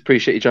 guys.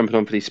 Appreciate you jumping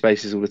on for these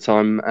spaces all the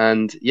time.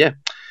 And yeah,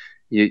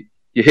 you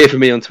hear from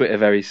me on Twitter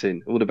very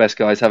soon. All the best,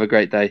 guys. Have a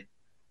great day.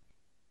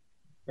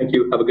 Thank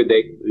you. Have a good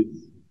day.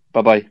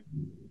 Bye-bye.